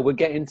 We're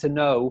getting to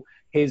know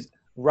his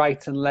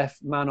right and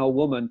left man or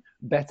woman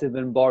better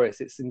than Boris.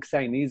 It's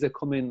insane. These are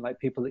coming like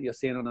people that you're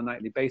seeing on a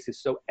nightly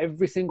basis. So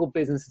every single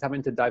business is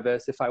having to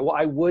diversify.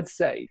 What I would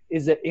say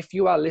is that if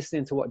you are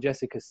listening to what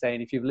Jessica's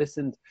saying, if you've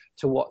listened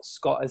to what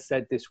Scott has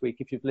said this week,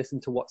 if you've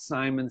listened to what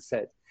Simon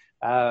said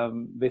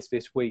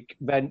this week,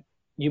 then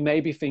you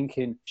may be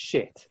thinking,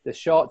 shit, the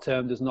short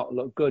term does not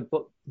look good,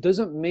 but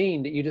doesn't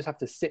mean that you just have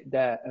to sit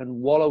there and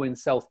wallow in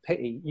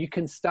self-pity. You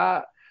can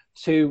start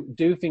to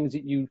do things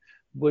that you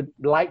would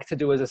like to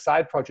do as a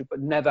side project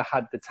but never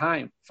had the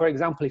time. For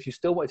example, if you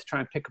still want to try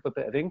and pick up a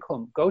bit of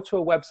income, go to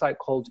a website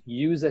called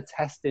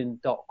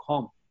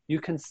usertesting.com. You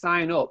can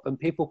sign up and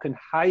people can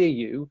hire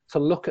you to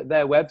look at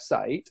their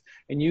website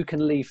and you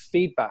can leave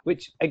feedback,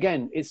 which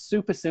again is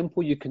super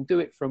simple. You can do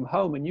it from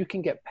home and you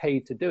can get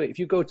paid to do it. If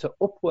you go to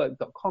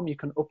upwork.com, you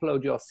can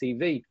upload your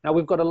CV. Now,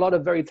 we've got a lot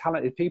of very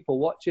talented people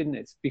watching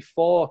this.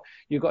 Before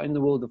you got in the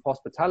world of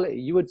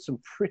hospitality, you had some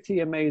pretty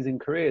amazing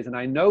careers. And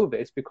I know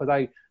this because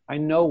I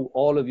know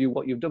all of you,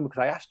 what you've done,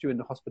 because I asked you in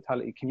the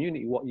hospitality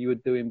community what you were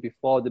doing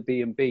before the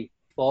B&B,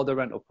 before the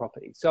rental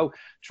property. So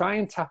try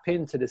and tap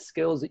into the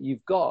skills that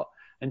you've got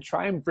and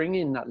try and bring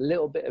in that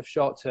little bit of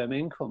short-term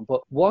income.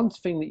 But one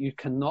thing that you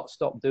cannot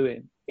stop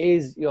doing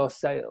is your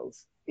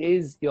sales,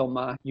 is your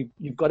market.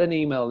 You've got an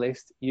email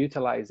list,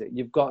 utilize it.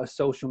 You've got a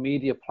social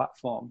media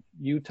platform,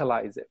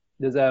 utilize it.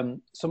 There's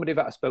somebody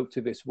that I spoke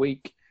to this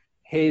week,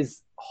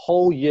 his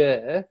whole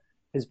year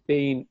has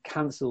been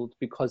cancelled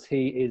because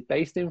he is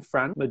based in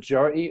France.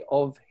 Majority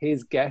of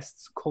his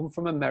guests come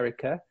from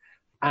America,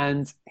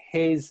 and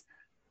his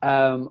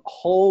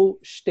whole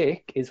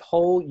shtick, his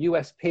whole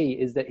USP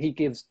is that he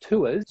gives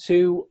tours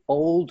to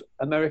old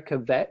America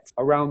vets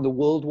around the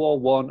World War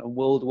I and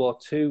World War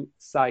II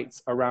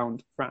sites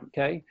around France.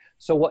 Okay,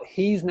 so what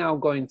he's now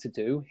going to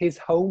do, his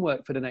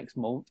homework for the next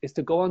month, is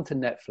to go onto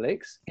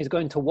Netflix. He's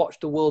going to watch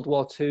the World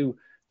War II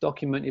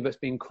documentary that's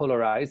been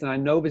colorized, and I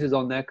know this is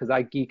on there because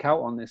I geek out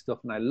on this stuff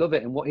and I love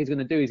it. And what he's going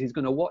to do is he's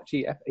going to watch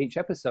each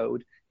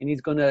episode and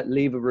he's going to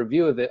leave a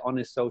review of it on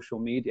his social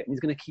media, and he's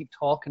going to keep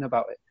talking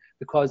about it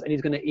and he's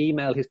going to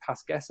email his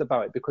past guests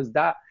about it, because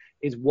that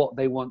is what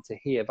they want to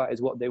hear, that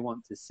is what they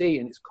want to see,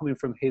 and it's coming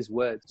from his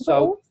words.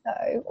 So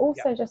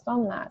also yeah. Just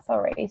on that,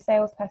 sorry,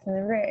 salesperson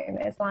in the room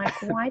is like,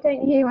 why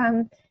don't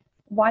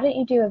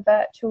you do a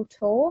virtual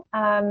tour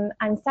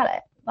and sell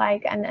it?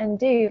 And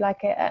do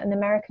an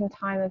American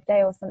time of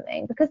day or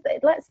something, because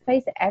let's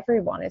face it,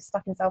 everyone is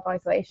stuck in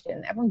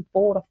self-isolation. Everyone's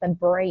bored off their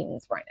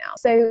brains right now.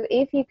 So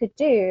if you could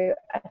do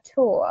a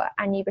tour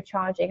and you were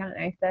charging, I don't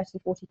know, 30,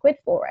 40 quid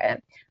for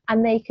it,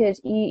 and they could,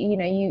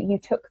 you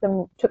took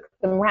them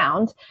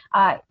round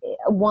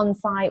one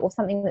site or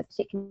something that's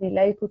particularly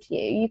local to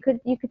you,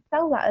 you could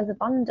sell that as a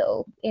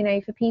bundle,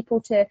 for people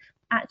to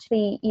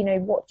actually,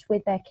 watch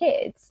with their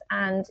kids.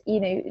 And,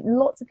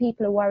 lots of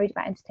people are worried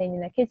about entertaining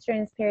their kids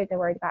during this period. They're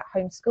worried about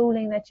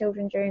homeschooling their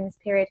children during this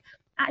period.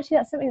 Actually,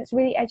 that's something that's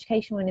really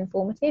educational and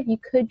informative. You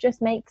could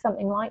just make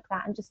something like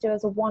that and just do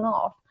as a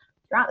one-off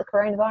throughout the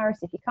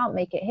coronavirus. If you can't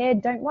make it here,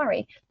 don't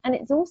worry. And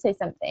it's also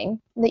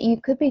something that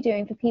you could be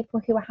doing for people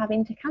who are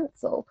having to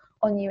cancel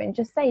on you, and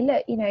just say,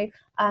 look,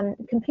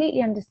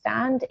 completely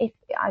understand if,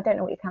 I don't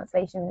know what your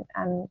cancellation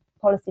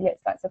policy looks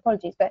like, so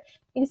apologies, but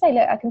you can say,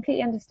 look, I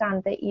completely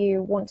understand that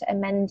you want to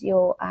amend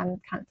your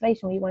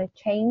cancellation, or you want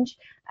to change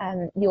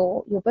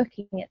your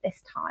booking at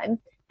this time.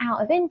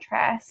 Out of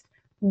interest,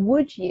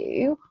 would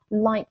you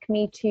like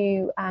me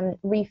to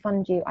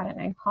refund you, I don't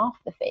know, half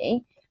the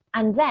fee?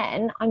 And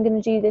then I'm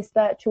going to do this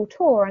virtual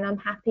tour, and I'm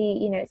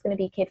happy, it's going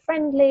to be kid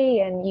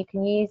friendly and you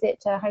can use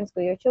it to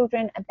homeschool your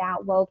children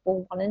about World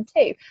War I and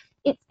II.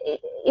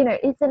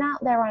 it's an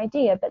out there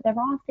idea, but there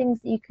are things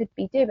that you could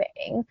be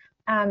doing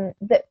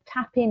that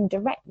tap in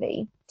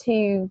directly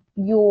to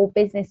your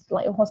business,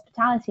 like your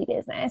hospitality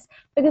business,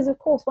 because of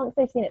course once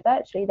they've seen it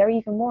virtually, they're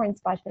even more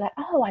inspired to be like,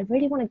 oh, I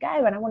really want to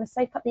go and I want to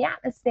soak up the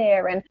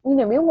atmosphere. And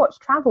we all watch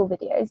travel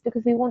videos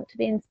because we want to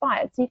be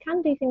inspired, so you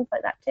can do things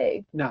like that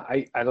too. No,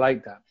 I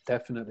like that,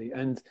 definitely.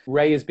 And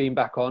Ray has been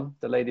back on,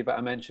 the lady that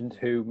I mentioned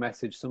who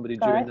messaged somebody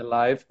during the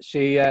live.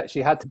 She had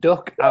to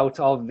duck out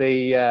of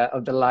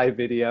the live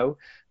video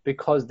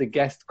because the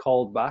guest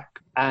called back,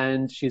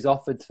 and she's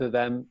offered for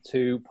them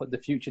to put the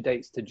future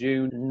dates to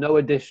June, no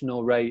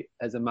additional rate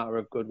as a matter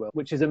of goodwill,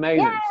 which is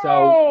amazing. Yay!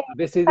 So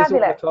this is what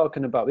we're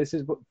talking about. This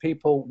is what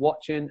people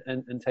watching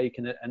and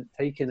taking it and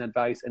taking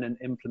advice and then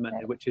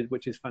implementing it,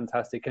 which is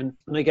fantastic. And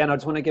again, I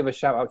just want to give a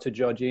shout out to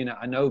Georgina.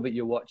 I know that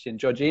you're watching.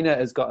 Georgina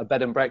has got a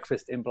bed and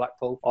breakfast in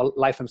Blackpool, or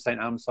Life St.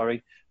 Anne,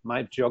 sorry.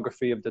 My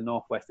geography of the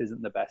Northwest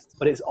isn't the best,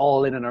 but it's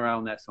all in and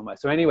around there somewhere.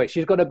 So anyway,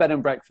 she's got a bed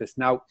and breakfast.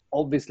 Now,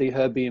 obviously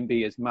her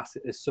B&B has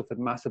suffered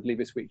massively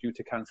this week due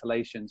to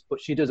cancellations, but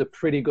she does a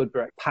pretty good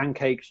breakfast,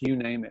 pancakes, you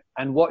name it.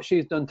 And what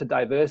she's done to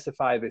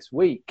diversify this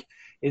week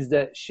is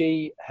that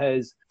she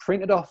has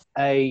printed off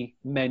a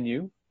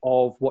menu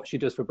of what she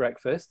does for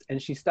breakfast, and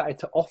she started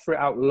to offer it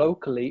out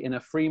locally in a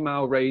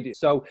 3-mile radius.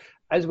 So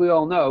as we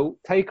all know,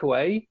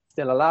 takeaway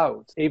still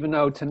allowed, even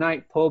though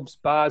tonight pubs,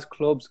 bars,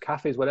 clubs,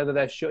 cafes, whatever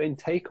they're shutting,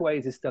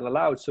 takeaways is still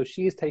allowed. So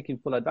she is taking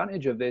full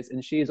advantage of this,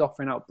 and she is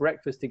offering out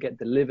breakfast to get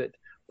delivered,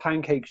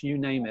 pancakes, you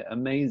name it.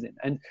 Amazing.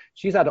 And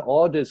she's had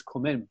orders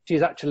come in.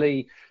 She's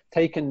actually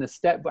taken the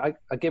step, but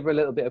I give her a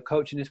little bit of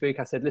coaching this week.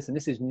 I said, listen,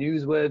 this is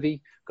newsworthy.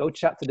 Go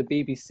chat to the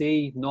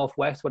BBC,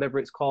 Northwest, whatever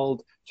it's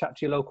called, chat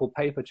to your local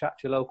paper, chat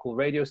to your local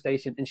radio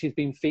station. And she's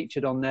been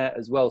featured on there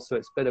as well. So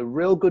it's been a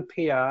real good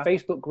PR.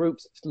 Facebook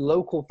groups,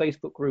 local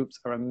Facebook groups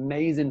are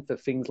amazing for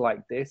things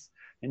like this.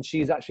 And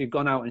she's actually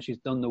gone out and she's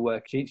done the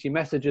work. She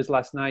messaged us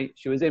last night.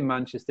 She was in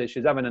Manchester. She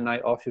was having a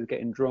night off. She was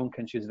getting drunk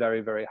and she was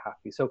very, very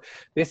happy. So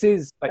this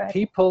is like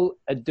people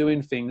are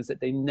doing things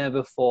that they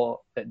never thought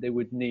that they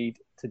would need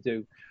to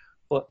do.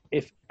 But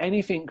if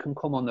anything can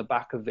come on the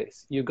back of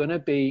this, you're going to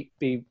be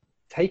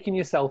taking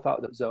yourself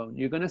out of the zone.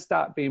 You're going to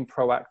start being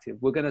proactive.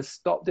 We're going to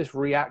stop this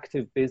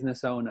reactive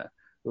business owner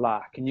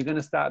lack, and you're going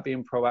to start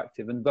being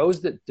proactive. And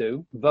those that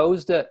do,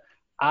 those that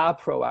are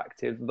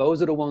proactive,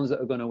 those are the ones that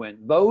are going to win.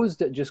 Those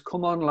that just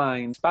come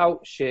online,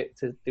 spout shit,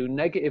 to do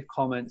negative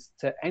comments,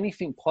 to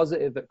anything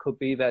positive that could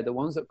be there, the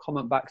ones that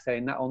comment back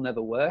saying that'll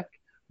never work,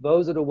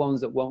 those are the ones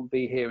that won't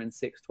be here in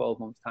 6-12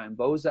 months time.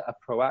 Those that are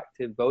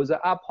proactive, those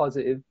that are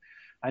positive,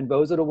 and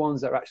those are the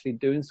ones that are actually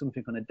doing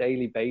something on a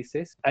daily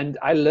basis. And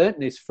I learned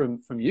this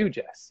from you,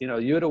 Jess.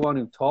 You're the one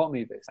who taught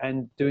me this.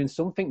 And doing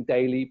something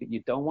daily that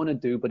you don't want to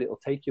do, but it'll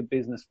take your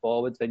business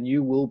forwards, then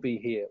you will be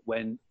here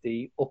when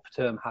the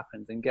upturn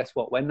happens. And guess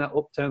what? When that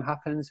upturn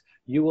happens,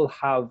 you will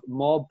have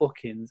more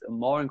bookings and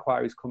more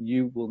inquiries come.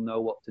 You will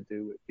know what to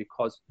do with,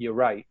 because you're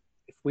right.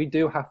 If we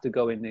do have to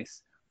go in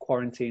this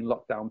quarantine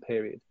lockdown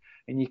period,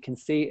 and you can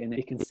see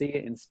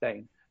it in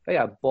Spain, they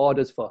are bored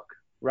as fuck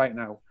right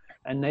now.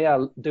 And they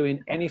are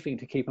doing anything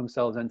to keep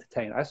themselves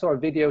entertained. I saw a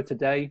video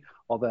today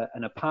of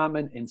an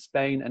apartment in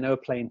Spain, and they were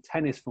playing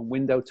tennis from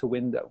window to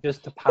window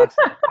just to pass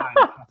the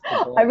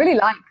time. I really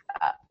like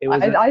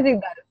that. I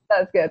think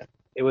that's good.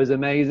 It was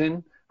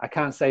amazing. I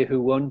can't say who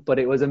won, but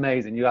it was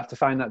amazing. You have to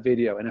find that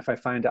video, and if I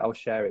find it, I'll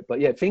share it. But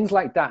yeah, things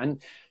like that. And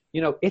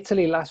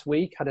Italy last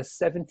week had a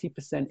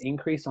 70%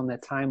 increase on their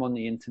time on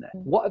the internet.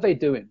 What are they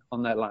doing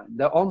on their line?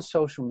 They're on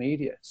social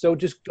media. So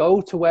just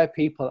go to where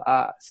people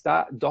are,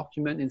 start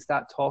documenting,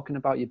 start talking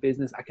about your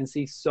business. I can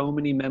see so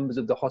many members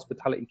of the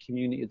hospitality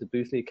community at the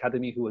Boothly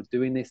Academy who are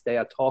doing this. They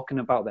are talking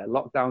about their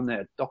lockdown,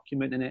 they're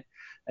documenting it,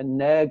 and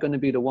they're going to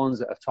be the ones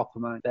that are top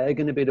of mind. They're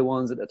going to be the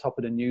ones at the top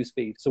of the news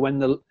feed. So when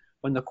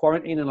the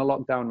quarantine and the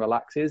lockdown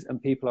relaxes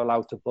and people are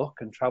allowed to book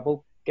and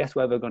travel, guess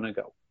where they're going to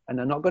go? And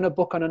they're not going to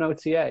book on an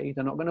OTA.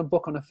 They're not going to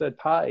book on a third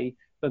party.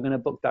 They're going to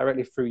book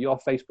directly through your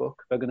Facebook.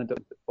 They're going to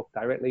book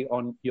directly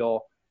on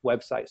your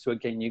website. So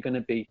again, you're going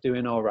to be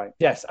doing all right.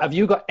 Yes. Have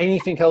you got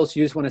anything else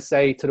you just want to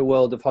say to the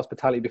world of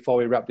hospitality before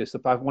we wrap this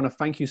up? I want to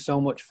thank you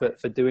so much for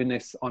doing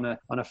this on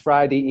a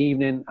Friday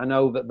evening. I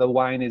know that the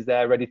wine is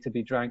there ready to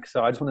be drank.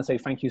 So I just want to say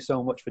thank you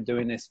so much for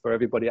doing this for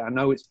everybody. I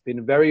know it's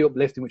been very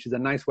uplifting, which is a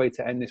nice way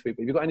to end this week.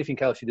 But have you got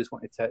anything else you just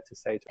wanted to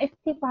say? If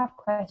people have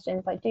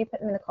questions, do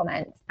put them in the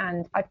comments.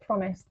 And I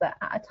promise that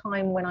at a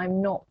time when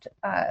I'm not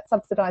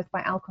subsidized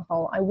by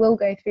alcohol, I will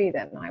go through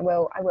them. I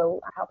will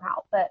help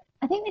out. But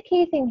I think the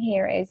key thing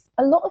here is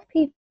a lot of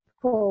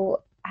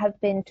people have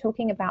been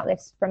talking about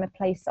this from a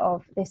place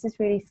of this is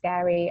really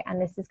scary and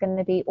this is going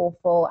to be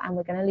awful and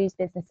we're going to lose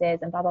businesses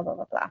and blah, blah, blah,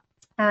 blah, blah.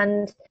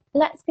 And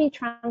let's be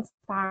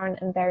transparent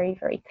and very,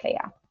 very clear.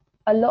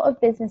 A lot of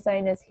business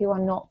owners who are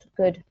not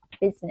good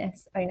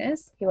business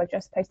owners, who are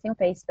just posting on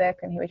Facebook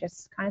and who are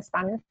just kind of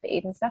spamming the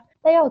feed and stuff,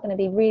 they are going to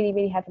be really,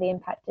 really heavily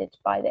impacted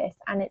by this.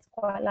 And it's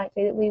quite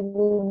likely that we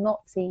will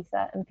not see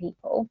certain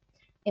people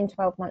in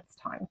 12 months'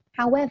 time.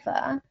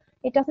 However,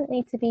 it doesn't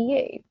need to be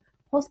you.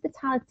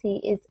 Hospitality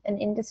is an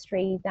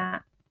industry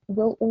that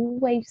will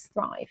always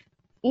thrive,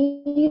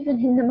 even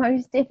in the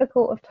most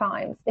difficult of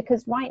times.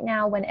 Because right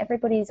now, when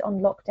everybody's on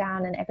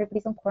lockdown and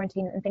everybody's on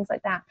quarantine and things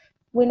like that,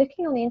 we're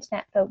looking on the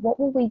internet for what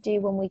will we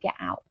do when we get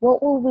out?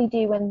 What will we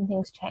do when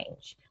things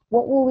change?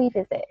 What will we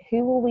visit?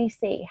 Who will we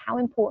see? How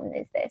important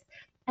is this?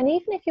 And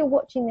even if you're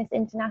watching this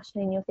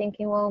internationally and you're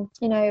thinking, well,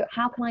 you know,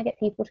 how can I get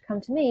people to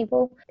come to me?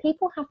 Well,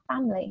 people have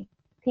family.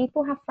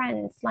 People have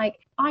friends. Like,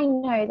 I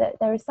know that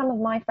there are some of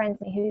my friends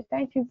who are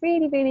going through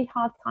really, really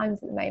hard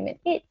times at the moment.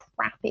 It's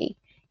crappy,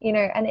 you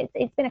know, and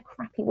it's been a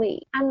crappy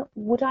week. And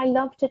would I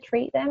love to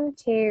treat them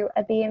to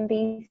a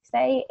B&B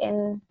stay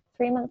in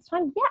 3 months'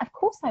 time? Yeah, of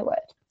course I would.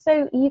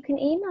 So you can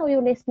email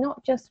your list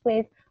not just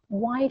with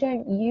why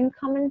don't you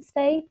come and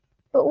stay,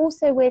 but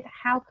also with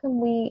how can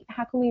we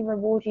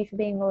reward you for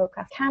being loyal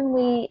customers? Can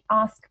we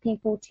ask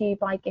people to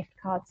buy gift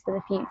cards for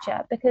the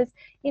future? Because,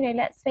 you know,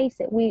 let's face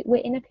it,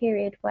 we're in a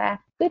period where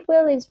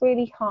goodwill is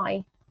really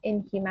high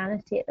in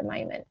humanity at the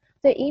moment.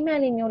 So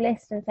emailing your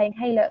list and saying,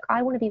 hey, look,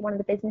 I want to be one of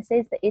the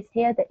businesses that is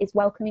here, that is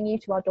welcoming you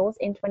to our doors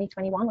in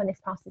 2021 when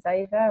this passes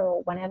over,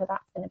 or whenever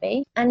that's going to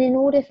be. And in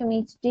order for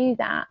me to do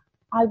that,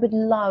 I would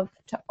love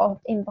to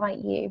invite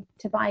you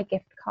to buy a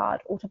gift card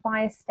or to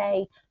buy a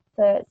stay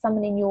for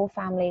someone in your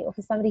family, or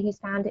for somebody who's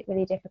found it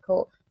really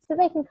difficult, so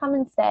they can come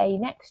and stay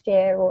next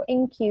year or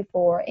in Q4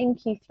 or in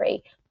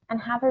Q3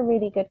 and have a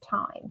really good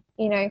time.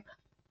 You know,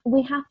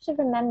 we have to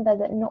remember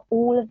that not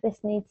all of this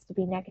needs to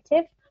be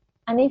negative.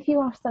 And if you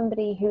are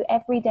somebody who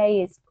every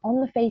day is on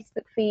the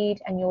Facebook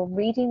feed and you're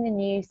reading the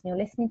news and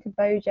you're listening to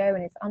Bojo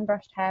and his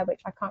unbrushed hair,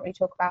 which I can't really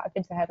talk about, I've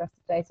been to the hairdresser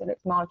today, so it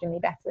looks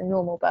marginally better than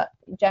normal, but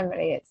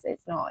generally it's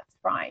not, it's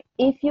right.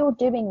 If you're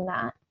doing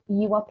that,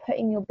 you are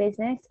putting your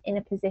business in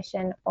a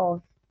position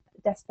of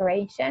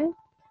desperation,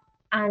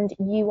 and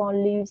you are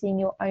losing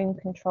your own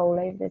control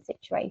over the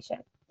situation.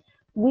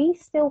 We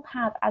still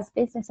have, as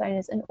business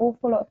owners, an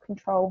awful lot of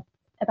control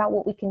about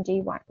what we can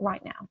do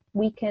right now.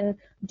 We can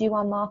do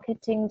our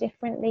marketing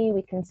differently.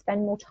 We can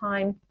spend more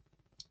time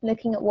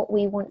looking at what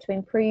we want to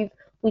improve.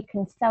 We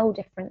can sell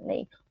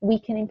differently. We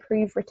can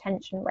improve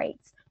retention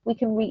rates. We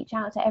can reach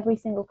out to every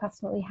single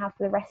customer we have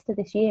for the rest of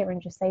this year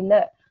and just say,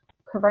 look,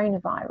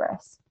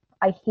 coronavirus,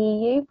 I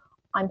hear you.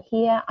 I'm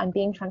here. I'm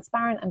being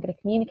transparent. I'm going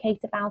to communicate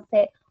about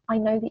it. I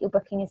know that your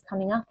booking is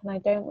coming up and I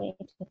don't want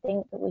you to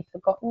think that we've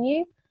forgotten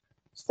you.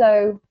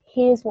 So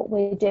here's what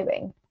we're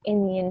doing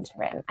in the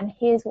interim, and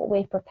here's what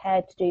we're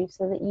prepared to do,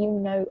 so that you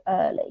know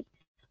early.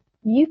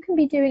 You can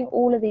be doing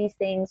all of these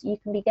things. You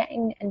can be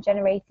getting and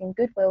generating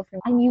goodwill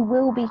from, and you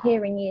will be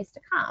here in years to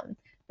come.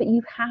 But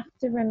you have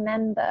to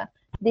remember,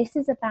 this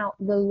is about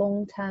the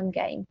long-term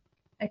game.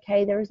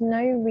 Okay, there is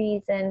no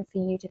reason for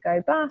you to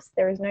go bust.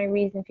 There is no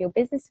reason for your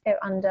business to go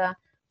under.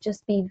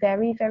 Just be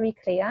very, very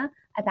clear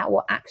about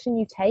what action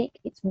you take.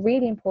 It's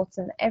really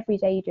important that every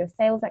day you do a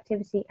sales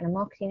activity and a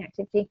marketing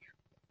activity,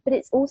 but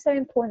it's also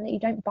important that you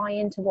don't buy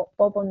into what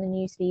Bob on the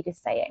newsfeed is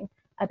saying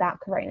about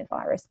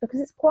coronavirus, because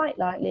it's quite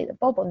likely that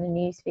Bob on the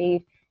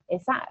newsfeed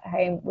is sat at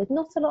home with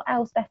not a lot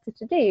else better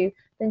to do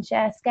than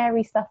share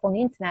scary stuff on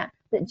the internet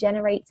that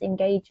generates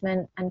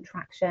engagement and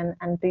traction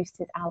and boosts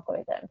his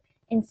algorithm.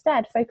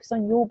 Instead, focus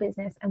on your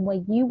business and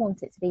where you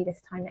want it to be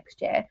this time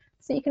next year,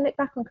 so you can look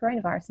back on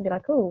coronavirus and be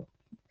like, oh,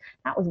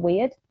 that was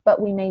weird,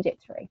 but we made it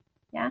through.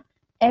 Yeah,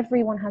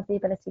 everyone has the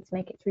ability to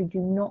make it through. Do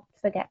not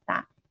forget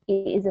that.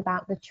 It is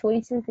about the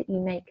choices that you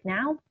make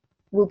now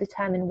will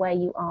determine where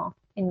you are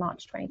in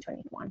March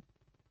 2021.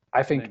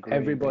 I think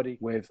everybody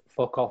with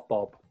fuck off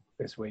Bob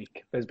this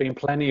week. There's been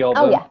plenty of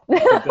them. Yeah.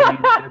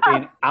 they've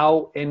been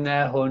out in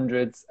their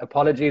hundreds.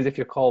 Apologies if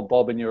you're called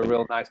Bob and you're a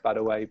real nice, by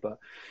the way. But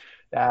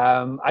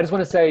I just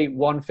want to say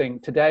one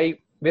thing.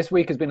 This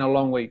week has been a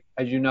long week.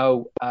 As you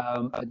know,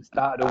 at the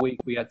start of the week,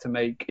 we had to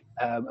make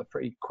a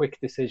pretty quick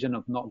decision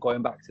of not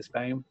going back to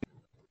Spain.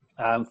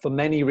 For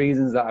many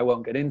reasons that I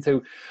won't get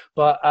into,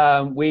 but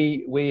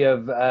we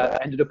have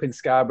ended up in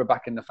Scarborough,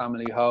 back in the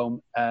family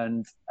home,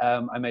 and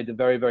I made a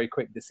very, very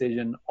quick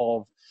decision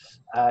of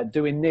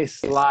doing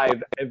this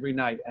live every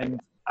night. And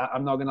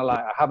I'm not going to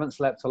lie, I haven't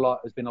slept a lot.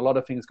 There's been a lot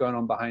of things going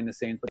on behind the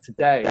scenes, but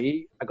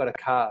today I got a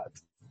card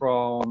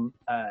from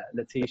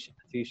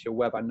Letitia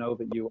Webb. I know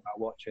that you are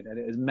watching, and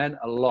it has meant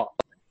a lot.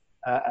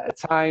 At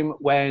a time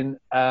when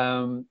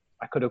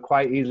I could have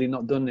quite easily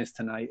not done this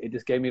tonight, it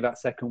just gave me that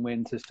second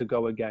wind just to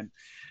go again.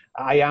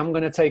 I am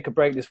going to take a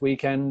break this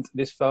weekend.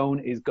 This phone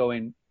is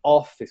going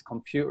off. This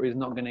computer is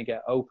not going to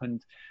get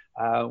opened.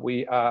 I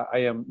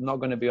am not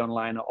going to be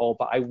online at all,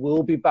 but I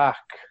will be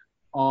back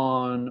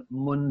on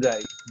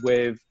Monday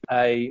with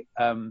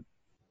another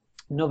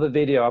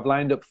video. I've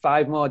lined up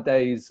 5 more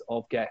days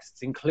of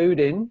guests,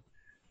 including,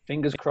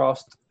 fingers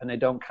crossed, and they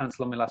don't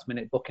cancel on me last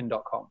minute,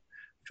 booking.com.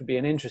 Which would be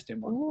an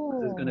interesting one.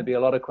 There's going to be a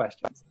lot of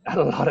questions.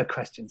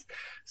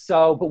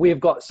 So, but we've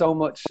got so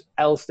much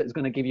else that's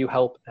going to give you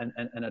help and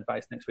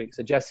advice next week.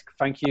 So Jessica,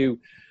 thank you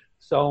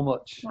so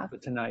much for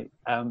tonight.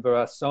 There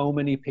are so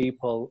many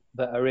people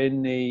that are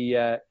in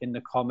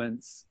the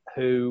comments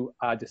who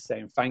are just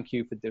saying thank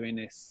you for doing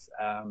this,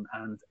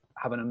 and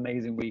have an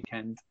amazing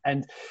weekend.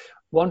 And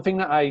one thing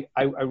that I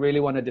really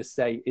wanted to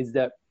say is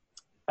that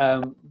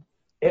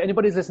if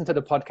anybody's listened to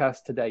the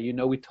podcast today, you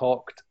know we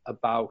talked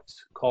about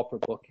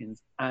corporate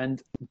bookings,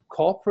 and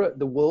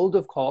the world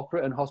of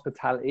corporate and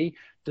hospitality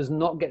does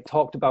not get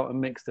talked about and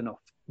mixed enough.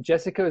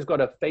 Jessica has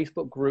got a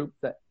Facebook group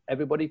that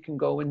everybody can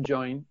go and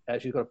join.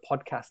 She's got a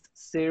podcast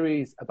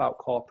series about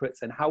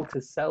corporates and how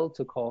to sell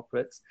to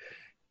corporates.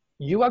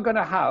 You are going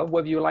to have,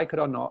 whether you like it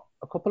or not,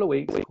 a couple of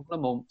weeks, a couple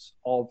of months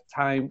of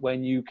time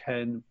when you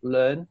can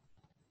learn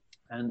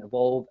and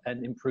evolve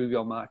and improve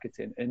your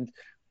marketing. And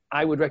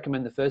I would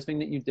recommend the first thing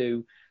that you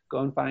do, go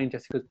and find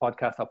Jessica's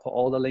podcast. I'll put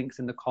all the links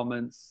in the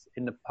comments,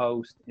 in the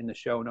post, in the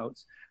show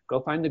notes. Go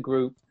find the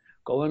group,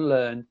 go and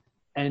learn,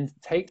 and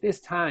take this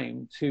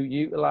time to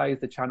utilize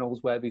the channels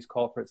where these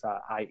corporates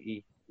are,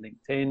 i.e.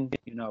 LinkedIn,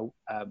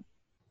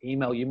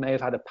 email. You may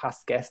have had a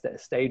past guest that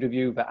has stayed with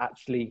you that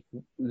actually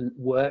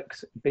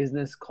works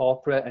business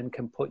corporate and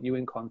can put you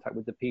in contact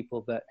with the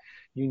people that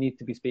you need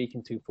to be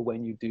speaking to for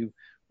when you do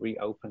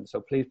reopen.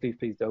 So please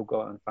do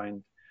go and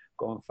find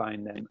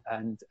them.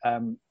 And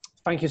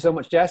thank you so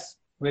much, Jess.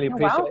 Really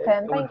appreciate it. You're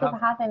welcome. Thank you for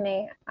having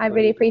me. I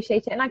really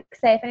appreciate it. And like I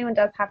say, if anyone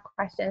does have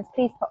questions,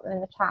 please pop them in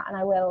the chat, and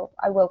I will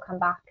come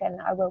back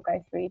and I will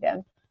go through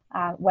them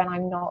when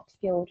I'm not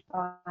fueled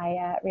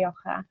by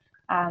Rioja.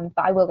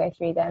 But I will go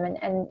through them.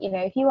 And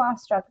if you are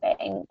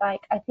struggling,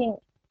 like, I think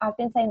I've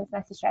been saying this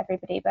message to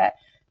everybody, but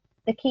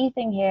the key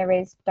thing here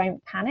is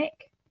don't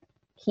panic,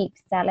 keep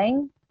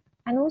selling,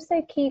 and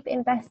also keep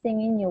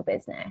investing in your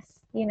business.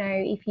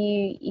 If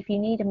you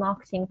need a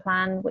marketing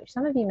plan, which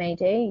some of you may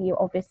do, you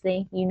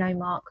obviously,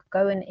 Mark,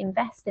 go and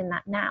invest in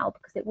that now,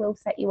 because it will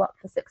set you up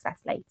for success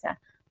later.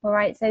 All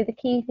right. So the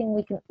key thing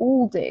we can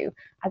all do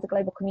as a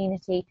global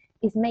community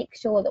is make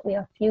sure that we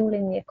are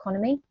fueling the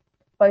economy,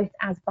 both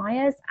as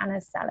buyers and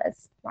as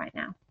sellers right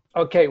now.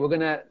 Okay, we're going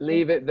to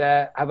leave it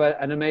there. Have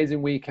an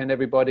amazing weekend,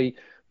 everybody.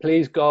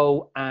 Please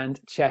go and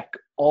check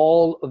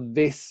all of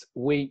this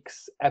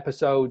week's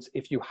episodes.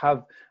 If you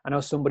have, I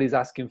know somebody's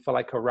asking for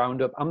like a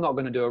roundup. I'm not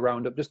going to do a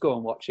roundup. Just go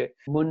and watch it.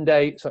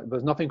 Monday, so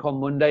there's nothing on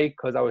Monday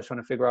because I was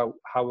trying to figure out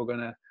where we're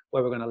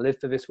going to live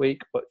for this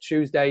week. But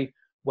Tuesday,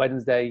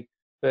 Wednesday,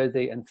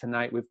 Thursday, and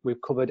tonight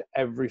we've covered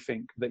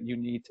everything that you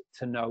need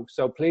to know.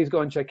 So please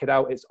go and check it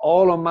out. It's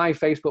all on my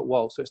Facebook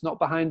wall. So it's not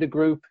behind a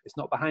group, it's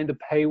not behind a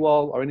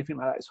paywall or anything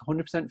like that. It's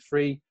 100%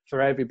 free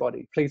for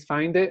everybody. Please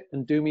find it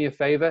and do me a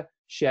favor,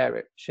 share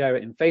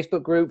it in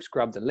Facebook groups,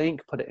 grab the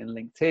link, put it in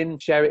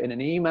LinkedIn, share it in an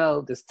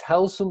email. Just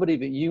tell somebody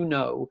that you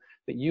know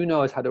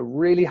has had a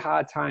really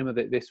hard time of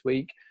it this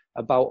week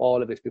about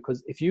all of this.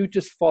 Because if you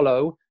just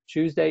follow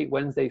Tuesday,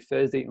 Wednesday,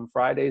 Thursday, and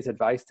Friday's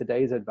advice,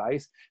 today's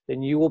advice,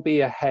 then you will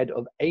be ahead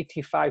of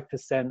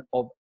 85%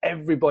 of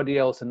everybody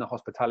else in the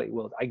hospitality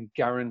world. I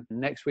guarantee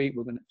next week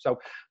we're going to. So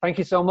thank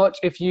you so much.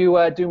 If you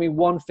do me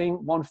one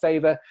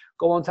favor,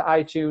 go on to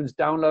iTunes,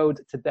 download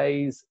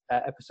today's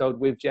episode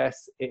with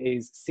Jess. It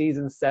is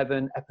season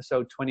 7,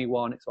 episode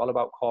 21. It's all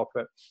about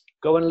corporate.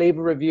 Go and leave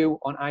a review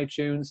on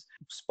iTunes,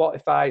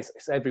 Spotify,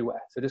 it's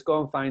everywhere. So just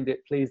go and find it.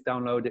 Please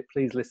download it.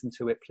 Please listen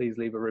to it. Please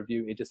leave a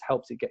review. It just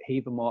helps it get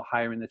even more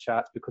higher in the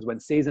charts, because when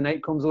season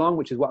 8 comes along,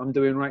 which is what I'm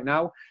doing right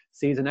now,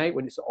 season 8,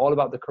 when it's all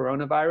about the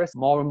coronavirus,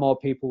 more and more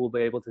people will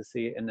be able to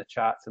see it in the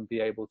charts and be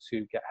able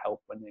to get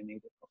help when they need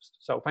it most.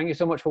 So thank you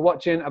so much for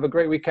watching. Have a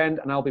great weekend,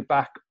 and I'll be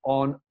back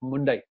on Monday.